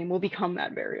variable name will become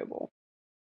that variable.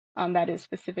 That is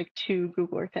specific to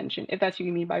Google Earth Engine, if that's what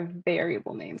you mean by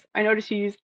variable names. I noticed you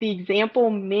used the example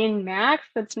min-max.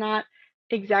 That's not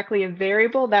exactly a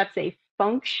variable. That's a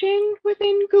function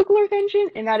within Google Earth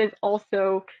Engine, and that is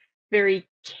also very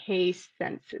case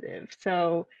sensitive.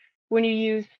 So when you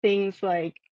use things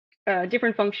like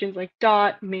different functions like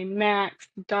dot, min-max,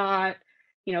 dot,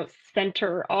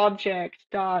 center object,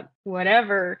 dot,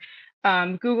 whatever,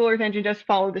 Google Earth Engine does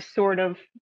follow the sort of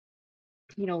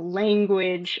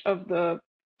language of the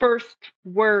first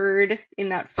word in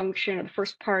that function, or the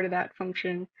first part of that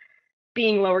function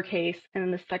being lowercase, and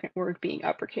then the second word being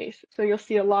uppercase. So you'll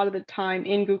see a lot of the time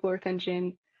in Google Earth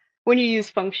Engine, when you use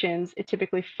functions, it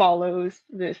typically follows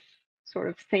this sort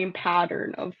of same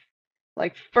pattern of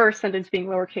like first sentence being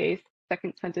lowercase,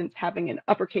 second sentence having an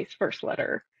uppercase first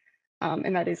letter.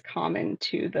 And that is common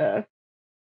to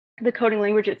the coding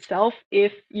language itself.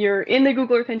 If you're in the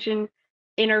Google Earth Engine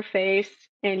interface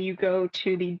and you go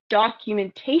to the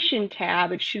documentation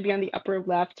tab, it should be on the upper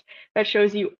left, that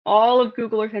shows you all of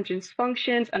Google Earth Engine's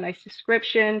functions, a nice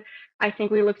description. I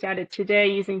think we looked at it today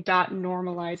using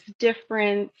 .normalized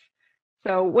difference.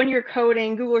 So when you're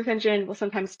coding, Google Earth Engine will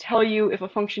sometimes tell you if a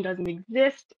function doesn't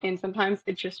exist, and sometimes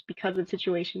it's just because of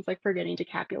situations like forgetting to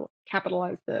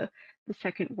capitalize the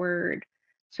second word.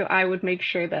 So I would make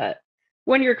sure that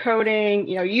when you're coding,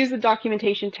 use the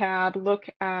documentation tab, look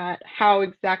at how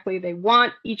exactly they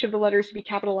want each of the letters to be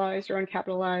capitalized or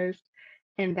uncapitalized,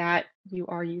 and that you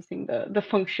are using the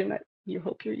function that you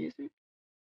hope you're using.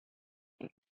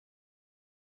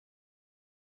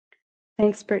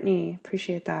 Thanks, Brittany.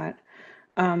 Appreciate that.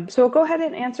 So we'll go ahead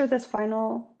and answer this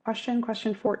final question,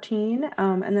 question 14,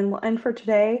 and then we'll end for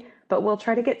today, but we'll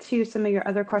try to get to some of your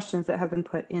other questions that have been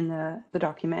put in the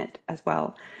document as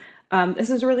well. This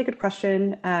is a really good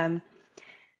question.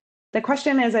 The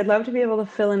question is, I'd love to be able to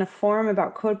fill in a form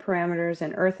about code parameters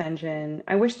in Earth Engine.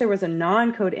 I wish there was a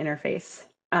non-code interface.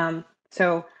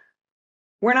 So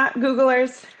we're not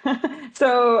Googlers,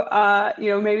 so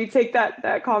maybe take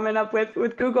that comment up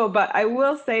with Google. But I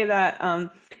will say that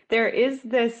there is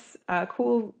this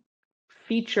cool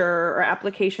feature or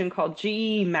application called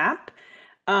GE Map,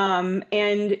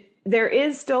 and there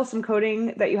is still some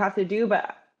coding that you have to do.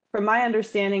 But from my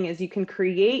understanding, is you can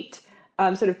create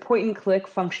sort of point and click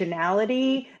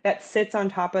functionality that sits on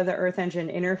top of the Earth Engine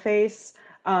interface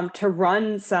to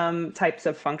run some types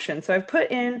of functions. So I've put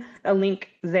in a link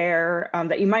there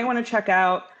that you might want to check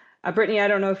out. Brittany, I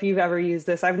don't know if you've ever used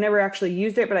this. I've never actually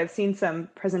used it, but I've seen some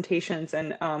presentations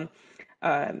and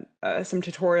some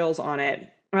tutorials on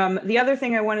it. The other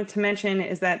thing I wanted to mention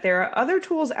is that there are other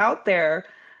tools out there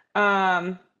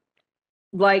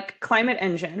like Climate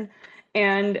Engine.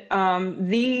 And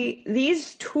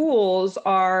these tools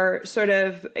are sort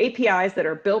of APIs that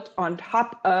are built on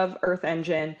top of Earth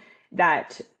Engine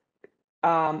that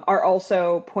are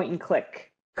also point and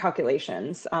click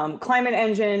calculations. Climate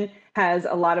Engine has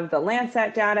a lot of the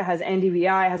Landsat data, has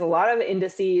NDVI, has a lot of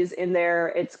indices in there.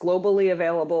 It's globally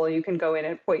available. You can go in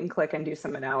and point and click and do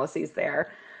some analyses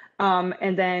there.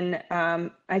 And then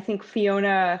I think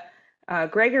Fiona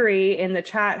Gregory in the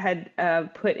chat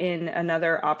had put in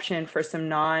another option for some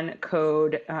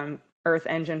non-code Earth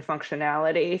Engine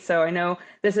functionality. So I know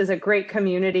this is a great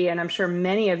community, and I'm sure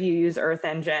many of you use Earth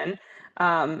Engine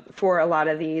for a lot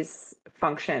of these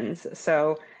functions.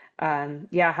 So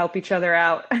yeah, help each other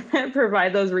out,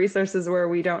 provide those resources where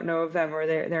we don't know of them or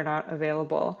they're not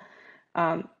available.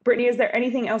 Brittany, is there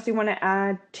anything else you want to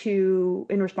add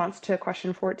in response to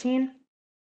question 14?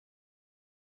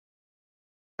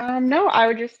 No, I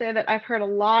would just say that I've heard a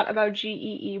lot about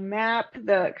GEE Map.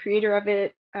 The creator of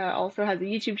it also has a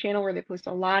YouTube channel where they post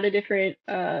a lot of different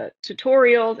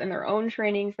tutorials and their own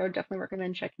training, so I would definitely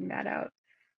recommend checking that out.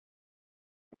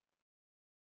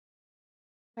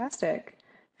 Fantastic.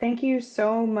 Thank you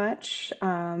so much,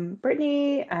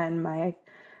 Brittany, and my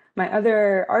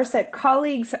other ARSET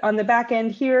colleagues on the back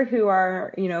end here who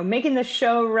are, making the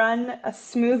show run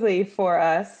smoothly for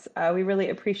us. We really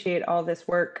appreciate all this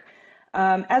work.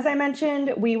 As I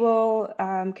mentioned, we will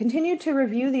continue to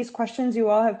review these questions you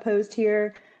all have posed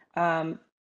here,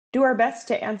 do our best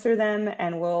to answer them,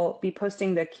 and we'll be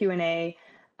posting the Q&A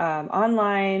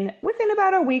online within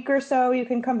about a week or so. You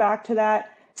can come back to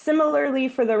that. Similarly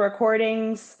for the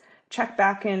recordings, check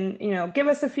back and give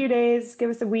us a few days, give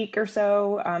us a week or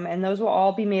so, and those will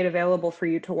all be made available for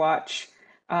you to watch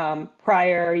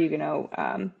prior,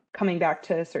 coming back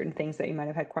to certain things that you might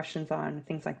have had questions on,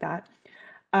 things like that.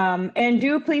 And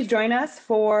do please join us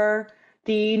for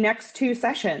the next two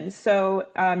sessions. So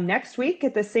next week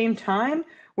at the same time,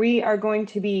 we are going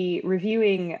to be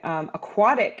reviewing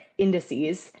aquatic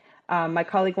indices. My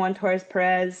colleague Juan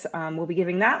Torres-Pérez will be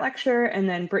giving that lecture, and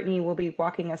then Brittany will be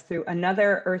walking us through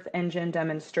another Earth Engine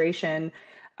demonstration.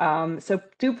 So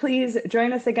do please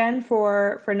join us again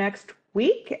for next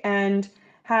week, and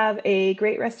have a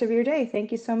great rest of your day.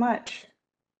 Thank you so much.